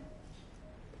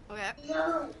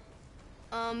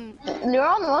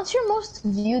 Leon, what's your most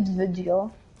viewed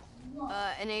video?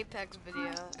 An Apex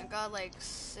video. It got like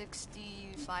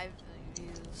 65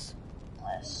 views.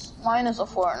 Nice. Mine is a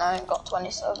Fortnite, got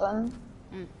 27.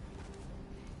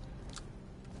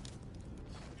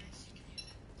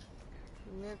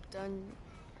 Rip done.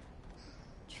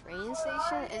 Train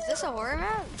station? Is this a horror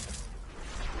map?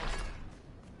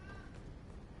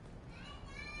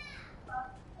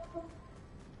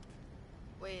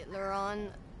 Wait, Laron,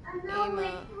 Emma.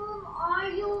 Which room are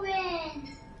you in?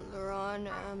 Laron,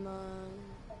 Emma,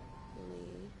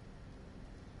 Lee.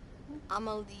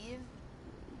 I'ma leave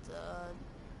the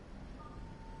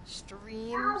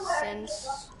stream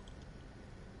since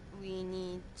we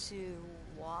need to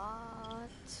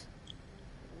what?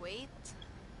 Wait.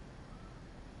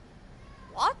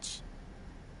 Watch?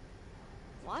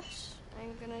 Watch?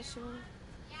 I'm gonna assume.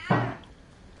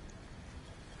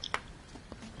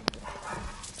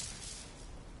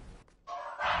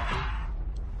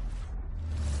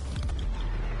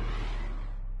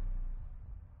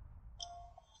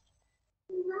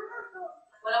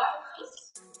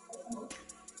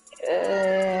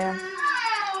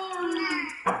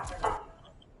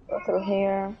 Go through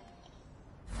here.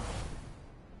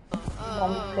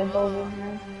 Kids over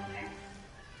here.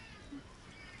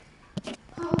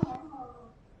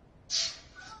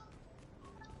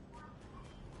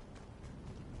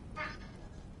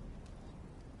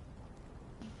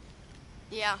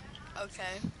 Yeah,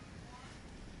 okay.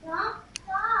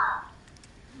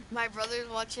 My brother's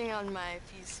watching on my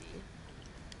PC.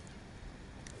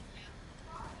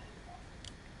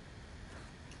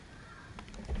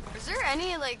 Is there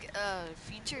any, like,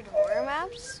 featured horror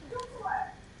maps?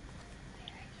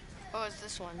 Oh, it's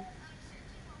this one.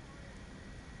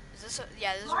 Is this a,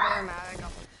 yeah, this is a horror map. I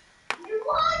got one.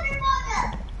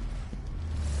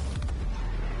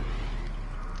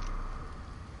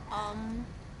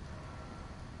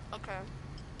 Okay.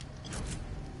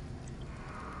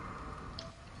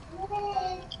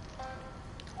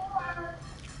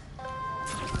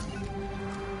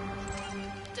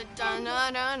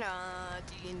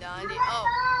 Oh,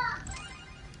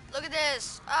 look at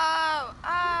this. Oh,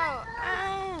 oh,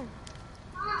 oh.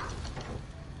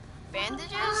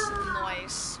 Bandages?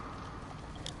 Nice.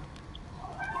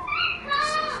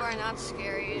 So far, not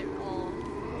scary at all.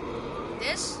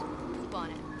 This? Poop on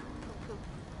it. Poop, poop.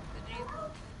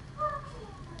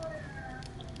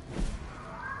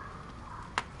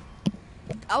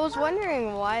 I was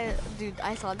wondering why, dude,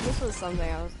 I thought this was something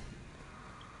else.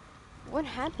 What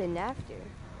happened after?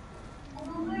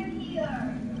 Over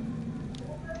here.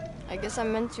 I guess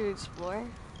I'm meant to explore.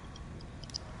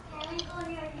 Can we go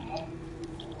on your head?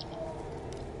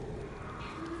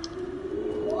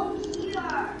 What's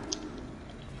here?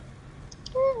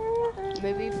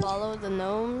 Maybe follow the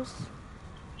gnomes?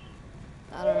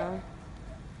 I don't know.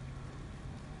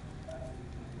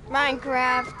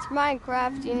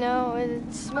 Minecraft, you know,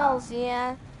 it smells,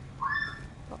 yeah.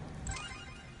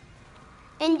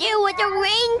 And you with a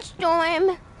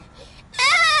rainstorm.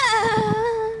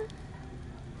 Ah!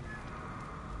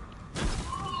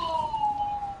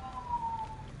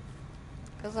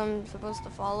 Because I'm supposed to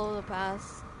follow the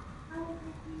path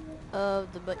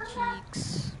of the butt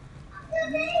cheeks.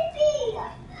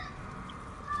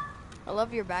 I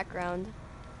love your background.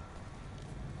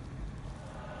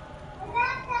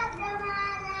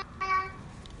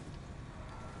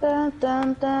 Dun,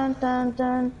 dun, dun, dun,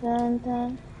 dun, dun,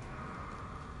 dun.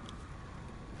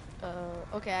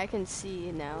 Okay, I can see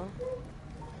now.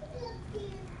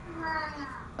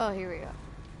 Oh, here we go.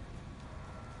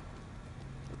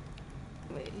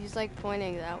 Wait, he's like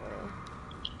pointing that way.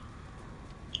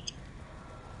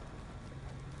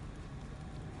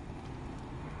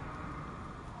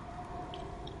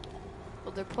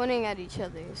 Well, they're pointing at each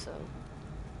other, so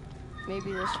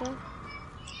maybe this one?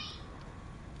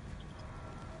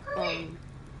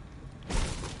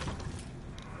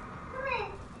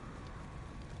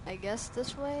 I guess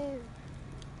this way?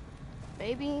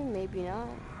 Maybe, maybe not.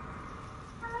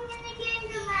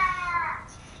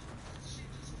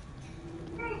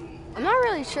 I'm not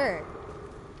really sure.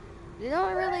 They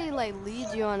don't really like lead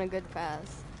you on a good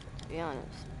path, to be honest.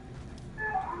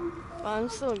 But I'm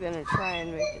still gonna try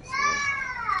and make it through.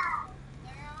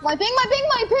 My ping, my ping,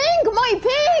 my ping, my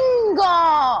ping!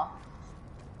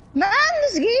 Man,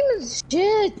 this game is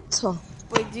shit.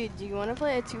 Wait, dude, do you want to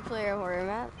play a 2-player horror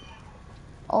map?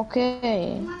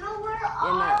 Okay. Yeah, no,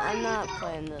 I'm not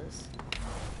playing this.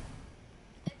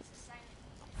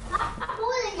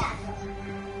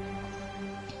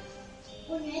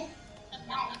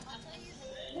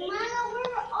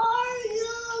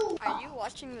 Are you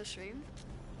watching the stream?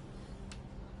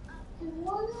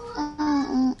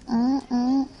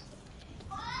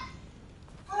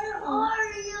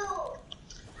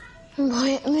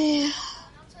 Invite me.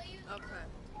 Okay.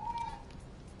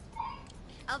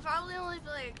 I'll probably only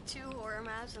play like 2 horror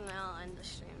maps and then I'll end the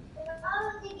stream.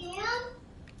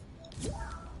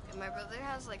 And my brother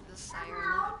has like this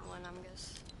siren one, I'm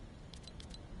guess.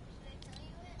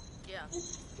 Yeah.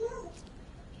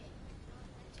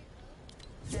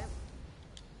 Okay.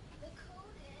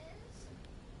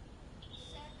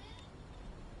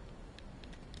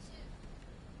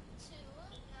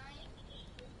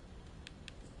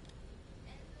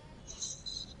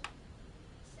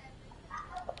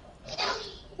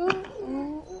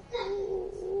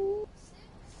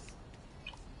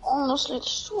 Honestly,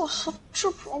 this was such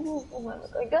a problem. Oh my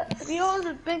god, I got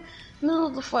 300 ping middle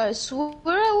of the fire. I swear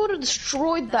I would have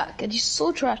destroyed that kid. He's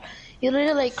so trash. He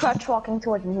literally like crouch walking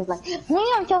towards me. He's like, that's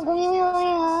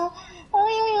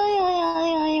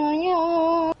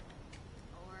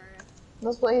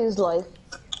what he's like.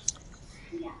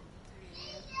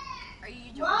 Are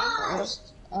you joining?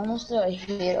 Honestly, I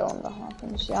hate it when that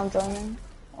happens. Yeah, I'm joining.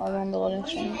 I'm on the loading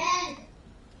screen.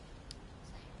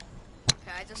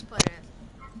 Okay, I just put it.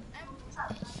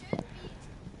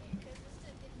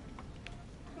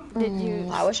 Did you?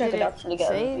 I wish I could it actually get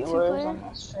say viewers 2-player? on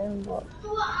my stream, but...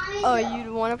 Oh,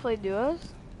 you want to play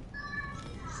duos?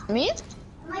 Me?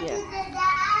 Yeah.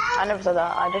 I never said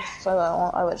that. I just said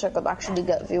I wish I could actually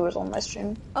get viewers on my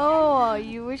stream. Oh,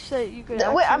 you wish that you could.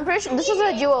 Wait, I'm pretty sure this is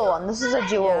a duo one. This is a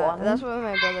duo one. That's what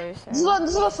my brother is saying.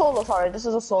 This is a solo. Sorry, this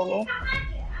is a solo.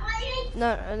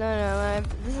 No.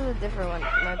 This is a different one.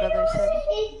 My brother said.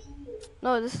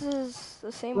 No, this is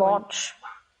the same Watch.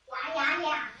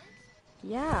 one.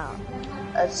 Yeah.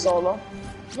 It's solo.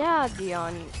 Yeah,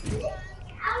 Dion.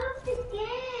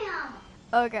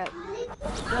 Okay.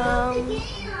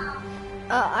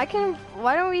 I can.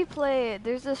 Why don't we play?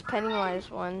 There's this Pennywise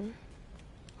one.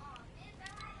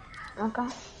 Okay.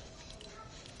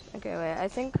 Okay, wait. I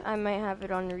think I might have it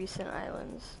on Recent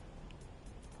Islands.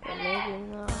 But maybe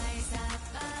not.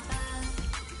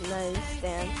 Nice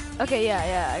dance. Okay,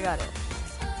 yeah, I got it.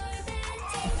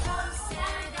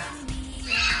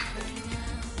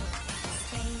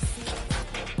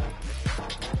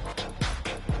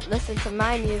 Listen to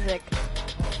my music.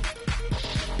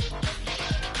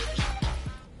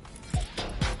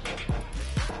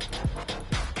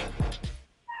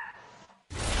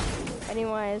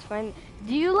 Anyways, fine.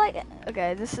 Do you like?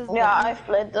 Okay, this is. Yeah, I've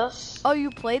played this. Oh, you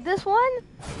played this one?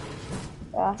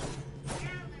 Yeah.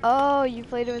 Oh, you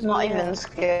played it with It's not Mia. even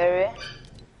scary.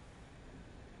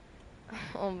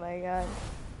 Oh my god.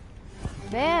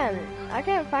 Man, I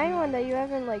can't find one that you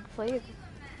haven't like played.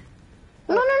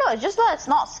 No, it's just that it's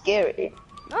not scary.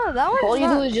 No, that one's All you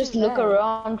not do is just too look bad.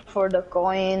 around for the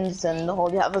coins, and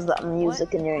all you have is that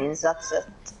music in your ears. That's it.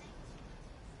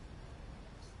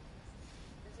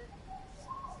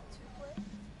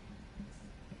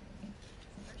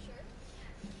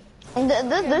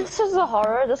 This is a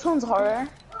horror. This one's horror.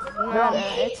 No,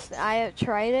 it's. I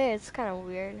tried it. It's kind of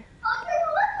weird.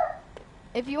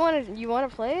 If you want to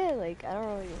play it, like I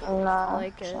don't really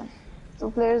like it.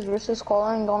 2 players versus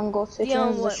calling on ghost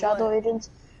agents, the shadow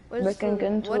agents breaking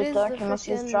into attack. You must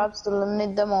use traps to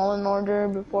eliminate them all in order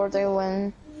before they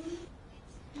win.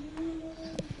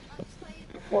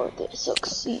 Before they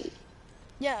succeed.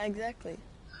 Yeah, exactly.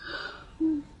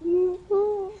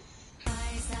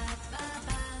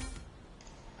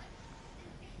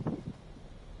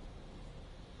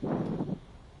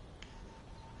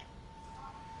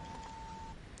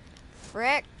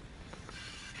 Frick.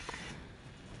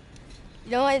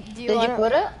 You know what? Do you Did you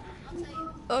put it?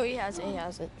 Oh, he has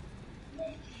it.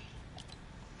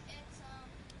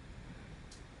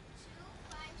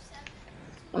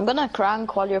 I'm gonna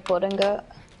crank while you're putting it.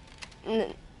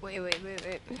 Wait.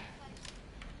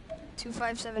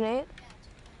 2578.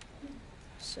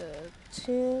 So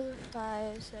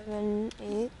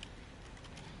 2578.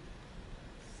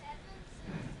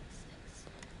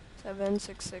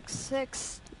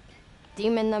 7666.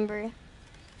 Demon number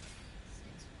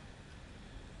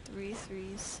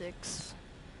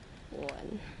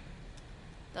 3361.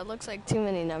 That looks like too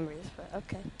many numbers, but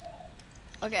okay.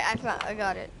 Okay, I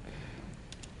got it.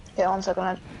 Okay, 1 second.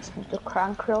 I just need to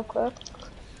crank real quick.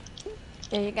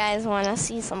 If you guys want to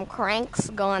see some cranks,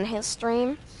 go on his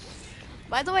stream.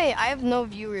 By the way, I have no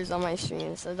viewers on my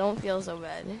stream, so don't feel so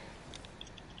bad.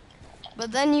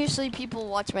 But then usually people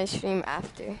watch my stream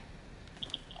after.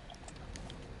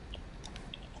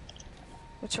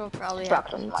 Which will probably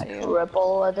happen My too.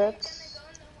 ripple edits.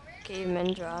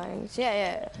 Caveman drawings.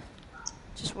 Yeah.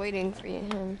 Just waiting for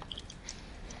him.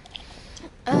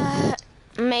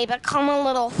 Maybe come a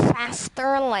little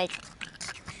faster, like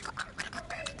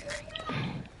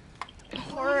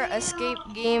horror escape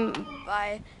game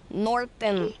by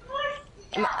Norton.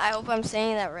 I hope I'm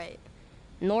saying that right.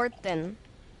 Norton.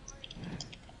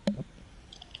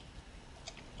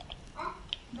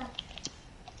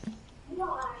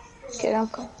 Okay, I'm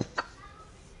coming.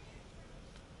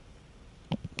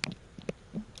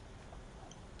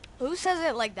 Who says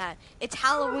it like that? It's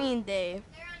Halloween day.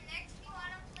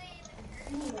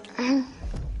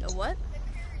 The what?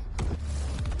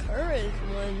 Courage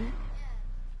one.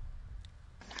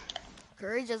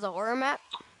 Courage is a horror map?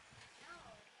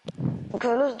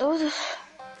 Okay, let's do this.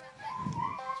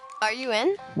 Are you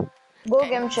in? Go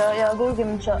game chat, yeah, go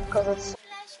game chat, cause it's...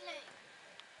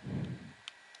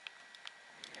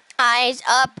 Eyes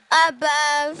up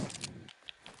above.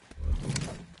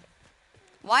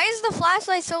 Why is the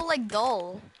flashlight so, like,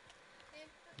 dull?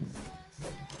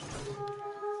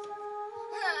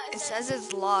 It says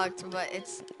it's locked, but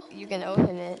you can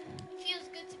open it. Feels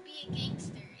good to be a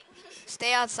gangster.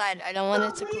 Stay outside. I don't want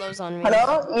it to close on me.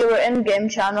 Hello? You were in game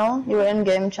channel.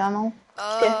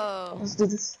 Oh. Okay, let's do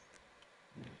this.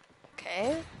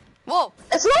 Okay. Whoa!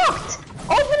 It's locked!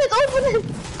 Open it!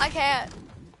 I can't.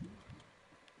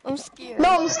 I'm scared.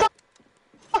 No, I'm stuck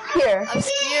here. I'm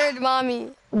scared,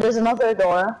 mommy. There's another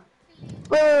door.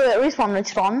 Wait,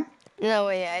 respawn. No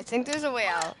way. I think there's a way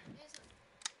out.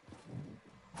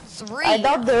 3. I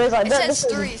doubt there is.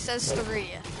 It says 3.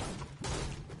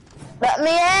 Let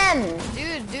me in!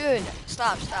 Dude.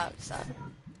 Stop. It's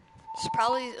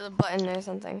probably a button or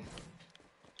something.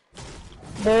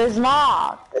 There is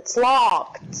not. It's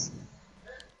locked.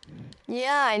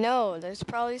 Yeah, I know. There's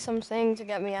probably something to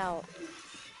get me out.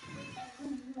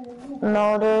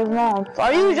 No, there is not.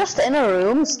 Are you just in a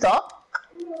room stuck?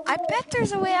 I bet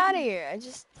there's a way out of here.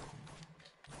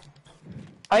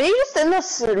 Are you just in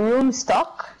this room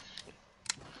stuck?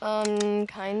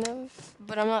 Kind of.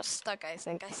 But I'm not stuck, I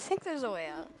think. I think there's a way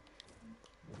out.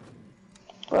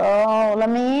 Bro, let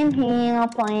me in here,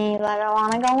 please. I don't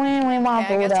wanna go in. We want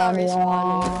Okay, I to guess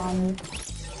I'll down.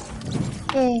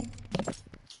 Okay.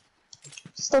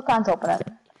 Still can't open it.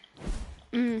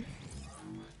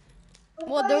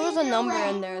 Well, there was a number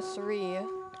in there, 3.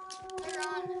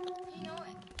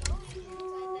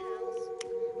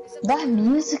 That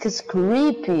music is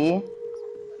creepy.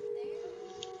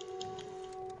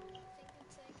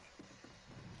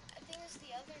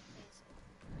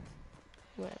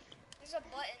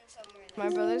 My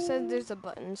brother said there's a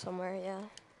button somewhere, yeah.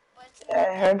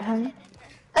 I heard him.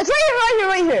 It's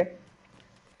right here.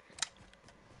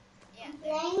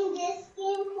 Playing this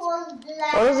game called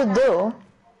Black. What does it do?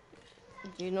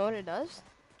 Do you know what it does?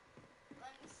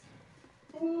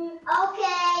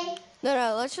 Okay.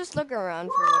 No, let's just look around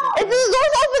for what it The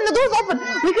does. door's open.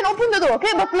 We can open the door,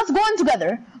 okay? But let's go in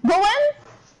together. Go in.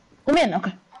 Come in,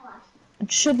 okay.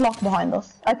 It should lock behind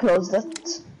us. I closed it.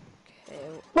 Okay.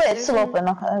 Wait, it's still open.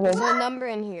 Okay, There's good. a number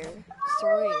in here.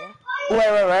 3.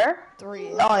 Where?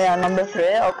 3. Oh yeah, number 3.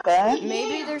 Okay.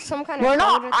 Maybe there's some kind of We're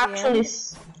not code at the actually.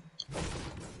 end.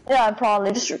 Yeah,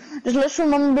 probably. Just let's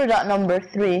remember that number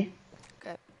 3.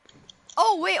 Okay.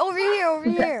 Oh wait, over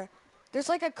here. There's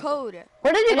like a code.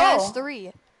 Where did you It go? has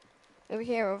 3. Over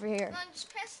here. Come on, just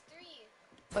press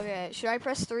 3. Okay, should I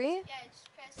press 3? Yeah, just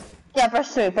press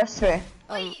 3. Yeah, press 3. Wait,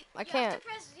 I you can't. have to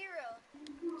press 0.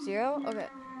 0? Okay.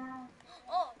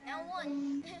 Oh, now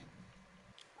 1.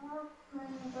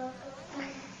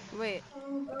 Wait.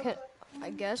 I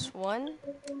guess 1?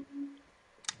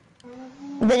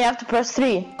 Then you have to press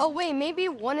 3. Oh wait, maybe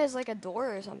 1 is like a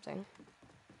door or something.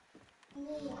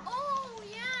 Oh,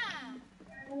 yeah.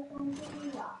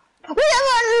 Wait,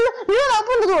 Leon,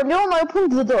 open the door. Leon, open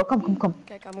the door. Come.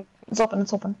 Okay, come. It's open.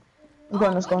 It's going.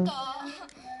 It's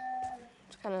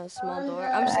kind of a small door.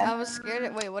 I was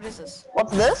scared. Wait, what is this?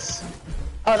 What's this?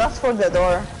 Oh, that's for the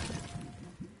door.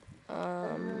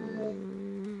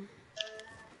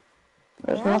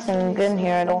 There's nothing in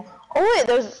here at all. Oh wait,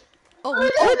 there's. Oh,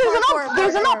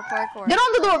 There's an up. parkour. Get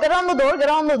on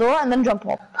the door, and then jump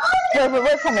up.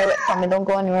 Wait for me. Don't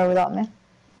go anywhere without me.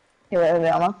 Wait,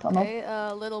 I'm up. Okay,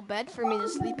 a little bed for me to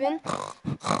sleep in.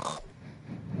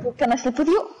 Can I sleep with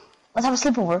you? Let's have a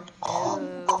sleepover.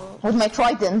 Ew. With my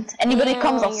trident. Anybody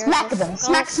comes, I'll You're smack them.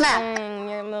 Smack, smack. disgusting.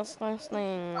 You're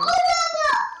disgusting.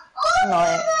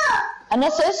 No.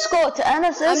 Anas escort.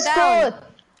 Anas I'm escort. down.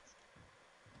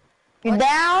 You're What?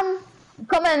 down?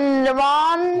 Come in,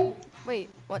 Ron. Wait,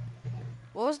 what?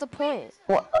 What was the point?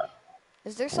 What?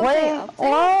 Is there something up there?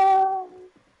 What?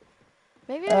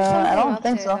 Maybe there's something I don't up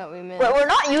think there so. that we missed. We're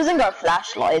not using our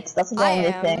flashlights. That's the I only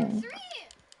am. thing. 3.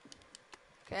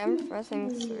 Okay, I'm pressing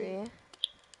 3. Now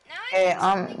I Okay, can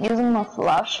I'm using my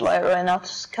flashlight right now to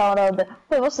scout out the.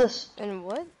 Wait, what's this? And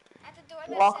what? at the door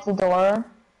that Lock the said door.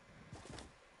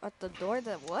 At the door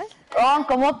that what? Ron,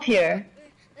 come up here.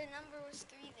 the number was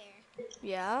 3 there.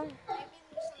 Yeah? Maybe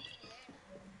there's something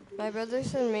there. My brother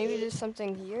said maybe there's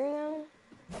something here now?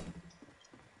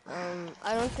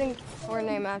 I don't think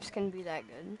Fortnite maps can be that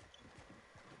good.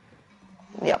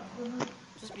 Yep.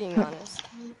 Just being honest.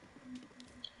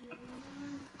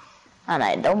 And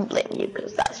I don't blame you,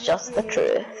 because that's just the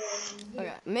truth.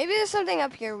 Okay, maybe there's something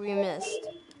up here we missed.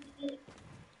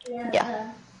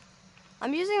 Yeah.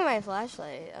 I'm using my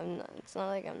flashlight. It's not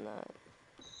like I'm not.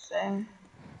 Same.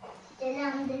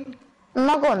 I'm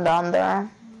not going down there.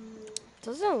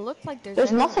 Doesn't look like there's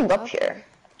There's anything nothing up here.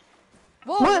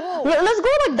 Whoa, Wait, whoa. let's go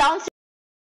like downstairs.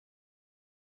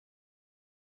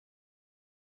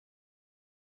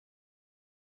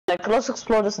 Like, let's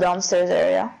explore this downstairs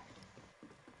area.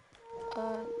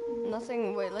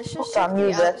 Nothing. Wait, let's just What's check that the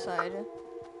music? outside.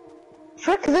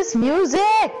 Frick this music!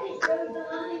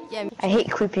 Yeah. I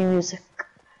hate creepy music.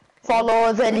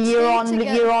 Follow the Let's Leon, stay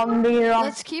together. Leon.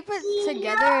 Let's keep it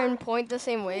together and point the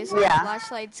same way so Yeah. the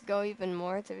flashlights go even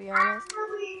more, to be honest.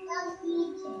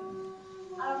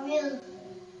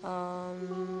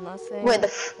 Nothing. Wait,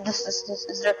 this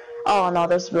is there? Oh no,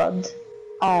 there's blood.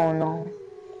 Oh no.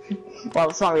 Well,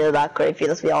 it's not really that creepy,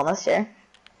 let's be honest here.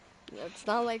 It's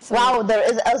not like some... Wow, there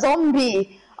is a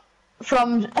zombie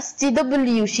from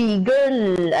STW. She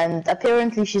girl, and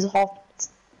apparently she's hot.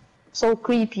 So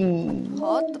creepy.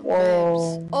 Hot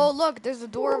Whoa. whips. Oh, look, there's a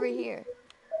door over here.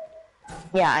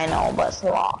 Yeah, I know, but it's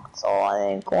locked. So I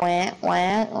think wait.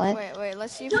 Wait,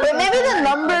 let's see if we Wait, can maybe the find-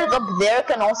 numbers up there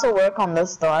can also work on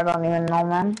this door. I don't even know,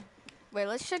 man. Wait,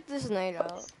 let's check this night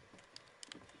out.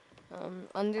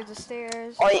 Under the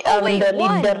stairs. Oh, wait, the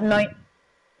one. leader night.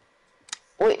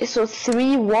 Wait, so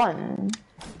 3-1.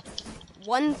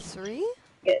 1-3?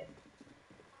 Yeah.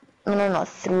 No,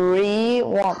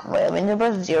 3-1. Wait, when you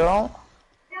press 0.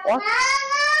 What?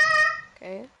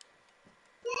 Okay.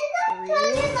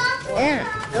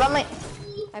 Let me.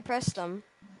 I pressed them.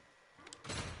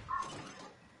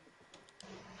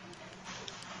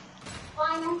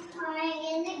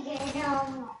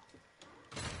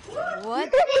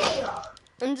 What?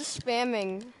 I'm just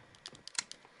spamming.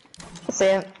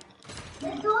 Same.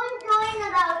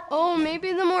 Oh,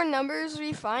 maybe the more numbers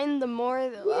we find, the more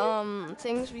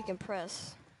things we can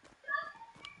press.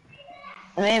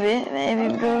 Maybe,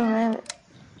 bro, maybe.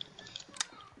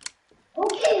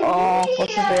 Oh,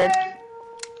 what's weird?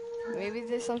 Maybe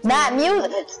there's something. That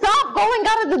music! Stop going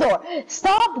out of the door!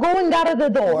 Stop going out of the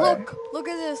door! Look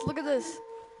at this! Look at this!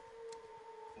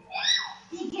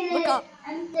 Look up!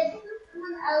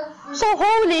 So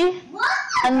holy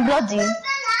and bloody.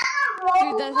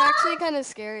 Dude, that's actually kind of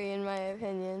scary in my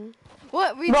opinion.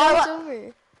 What? We Bro, jumped what?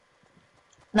 over.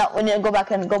 No, we need to go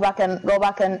back and.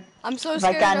 I'm so If I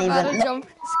scared can't about even- a jump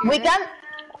scare. We can't.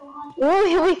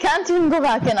 We can't even go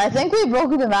back in. I think we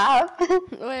broke the map.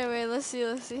 Wait, let's see.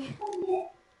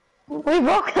 We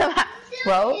broke the map,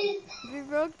 bro. We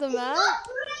broke the map?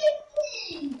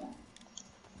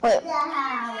 Wait,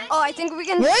 Oh, I think we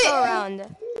can Wait. go around.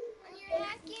 When you're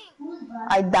hacking.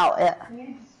 I doubt it.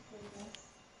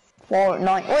 4,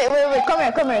 9. Wait,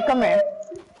 come here.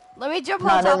 Let me jump No,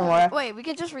 on it doesn't top. work. Wait, we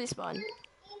can just respawn.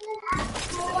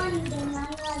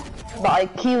 But I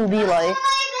QB like.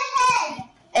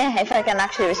 If I can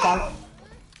actually respond.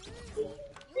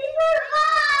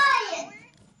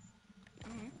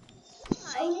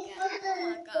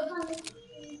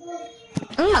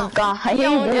 Oh my god, I hate We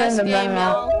own this doing the game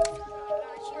now. now.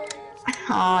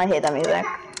 Oh, I hate that music.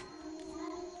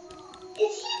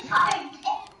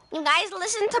 You guys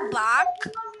listen to Bach?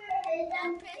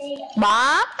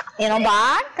 Back? You know,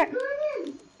 back?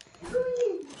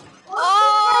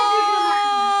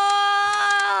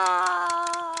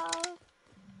 Oh!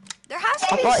 There has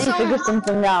to I be thought you figured some.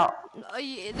 something out.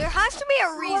 There has to be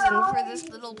a reason for this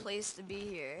little place to be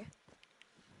here.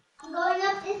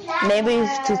 Maybe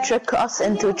to trick us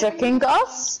into tricking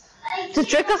us? To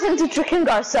trick us into tricking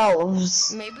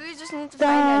ourselves. Maybe we just need to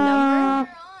find a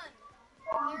number.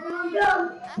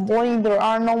 Boy, there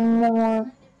are no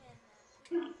more.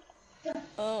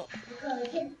 Oh.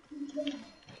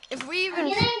 If we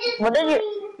even... What did you?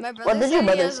 My What brother did your said he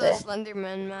brother has a say?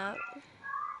 Slenderman map.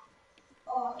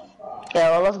 Yeah,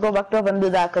 well, let's go back up and do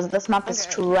that because this map is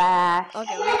Okay. trash.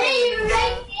 Okay, we can leave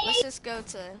that. Let's just go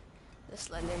to the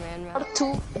Slenderman map. Are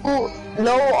too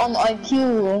low on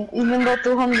IQ, even though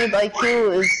 200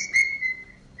 IQ is.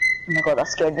 Oh my god, that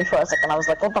scared me for a second. I was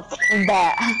like, what the fuck is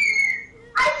that?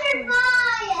 I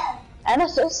survived! And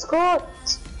it's just Scott.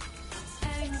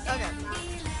 Okay.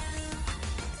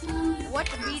 What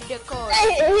be the code?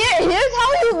 Hey, here's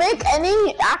how you make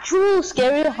any actual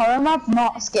scary horror map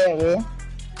not scary.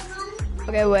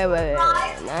 Okay, wait.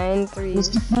 9, 3,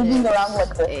 Just keep moving around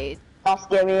like this. 8. Not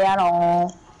scary at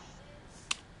all.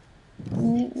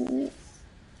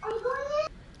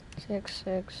 6,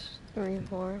 6, 3,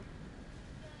 4.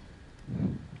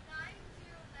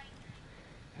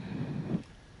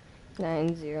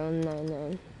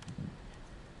 9099.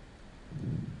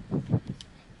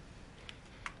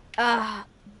 Ah.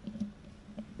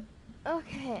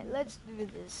 Okay, let's do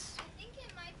this. I think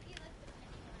it might be like the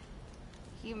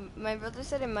Pennywise. My brother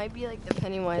said it might be like the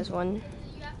Pennywise one.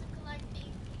 You have to collect 8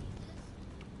 pages.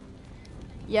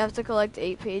 You have to collect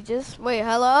 8 pages. Wait,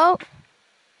 hello?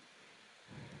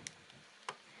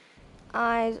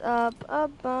 Eyes up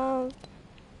above.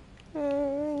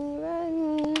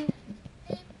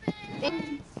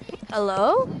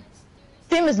 Hello?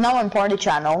 Stream is now on party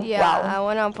channel. Yeah, Wow. I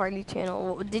went on party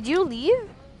channel. Did you leave?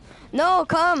 No,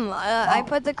 come. I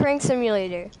put the crank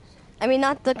simulator. I mean,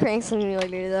 not the crank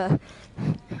simulator. The.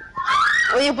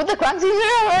 Well, you put the crank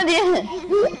simulator already in.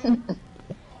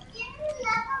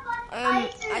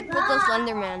 I put the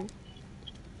Slenderman.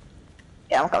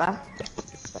 Yeah, I'm coming.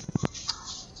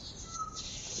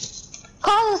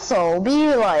 Console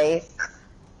be like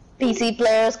PC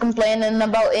players complaining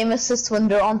about aim assist when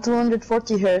they're on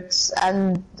 240 hertz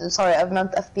and sorry, I've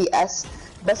meant FPS.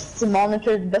 Best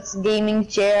monitored, best gaming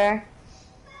chair.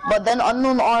 But then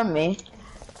Unknown Army,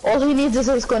 all he needs is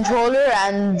his controller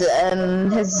and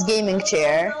his gaming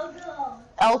chair.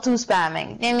 L2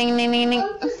 spamming. Ding ding ding ding ding.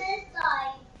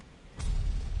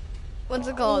 What's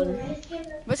it called?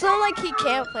 But it's not like he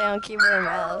can't play on keyboard and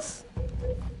mouse.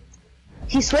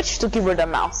 He switched to keyboard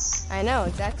and mouse. I know,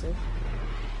 exactly.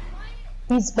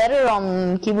 He's better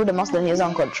on keyboard and mouse than he is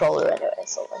on controller anyway,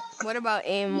 so like. What about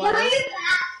aim-wise?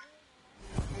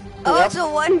 Oh, it's a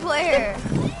one player.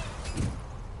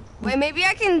 Wait, maybe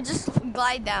I can just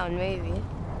glide down, maybe.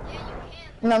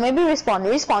 No, maybe respawn,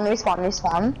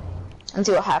 and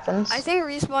see what happens. I think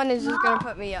respawn is just gonna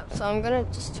put me up, so I'm gonna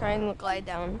just try and glide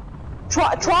down.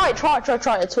 Try. It's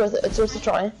worth it. It's worth a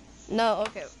try. No,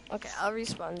 okay, I'll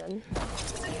respawn then.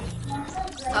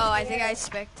 Oh, I think I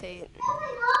spectate.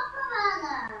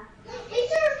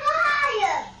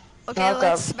 Okay,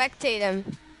 let's spectate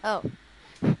him. Oh.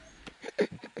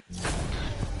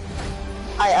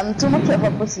 I am too much of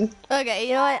a pussy. Okay,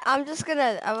 you know what? I'm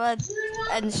gonna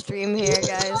end stream here,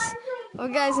 guys. Hope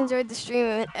you guys enjoyed the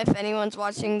stream. If anyone's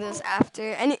watching this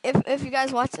after, and if you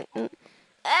guys watch it,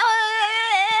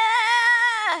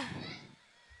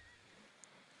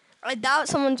 I doubt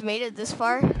someone's made it this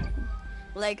far,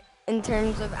 like in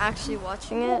terms of actually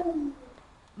watching it.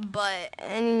 But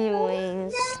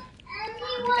anyways,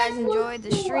 hope you guys enjoyed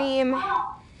the stream,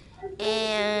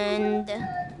 and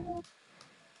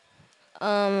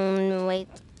wait,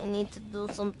 I need to do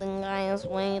something, guys.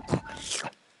 Wait,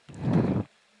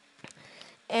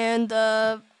 and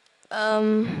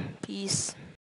peace.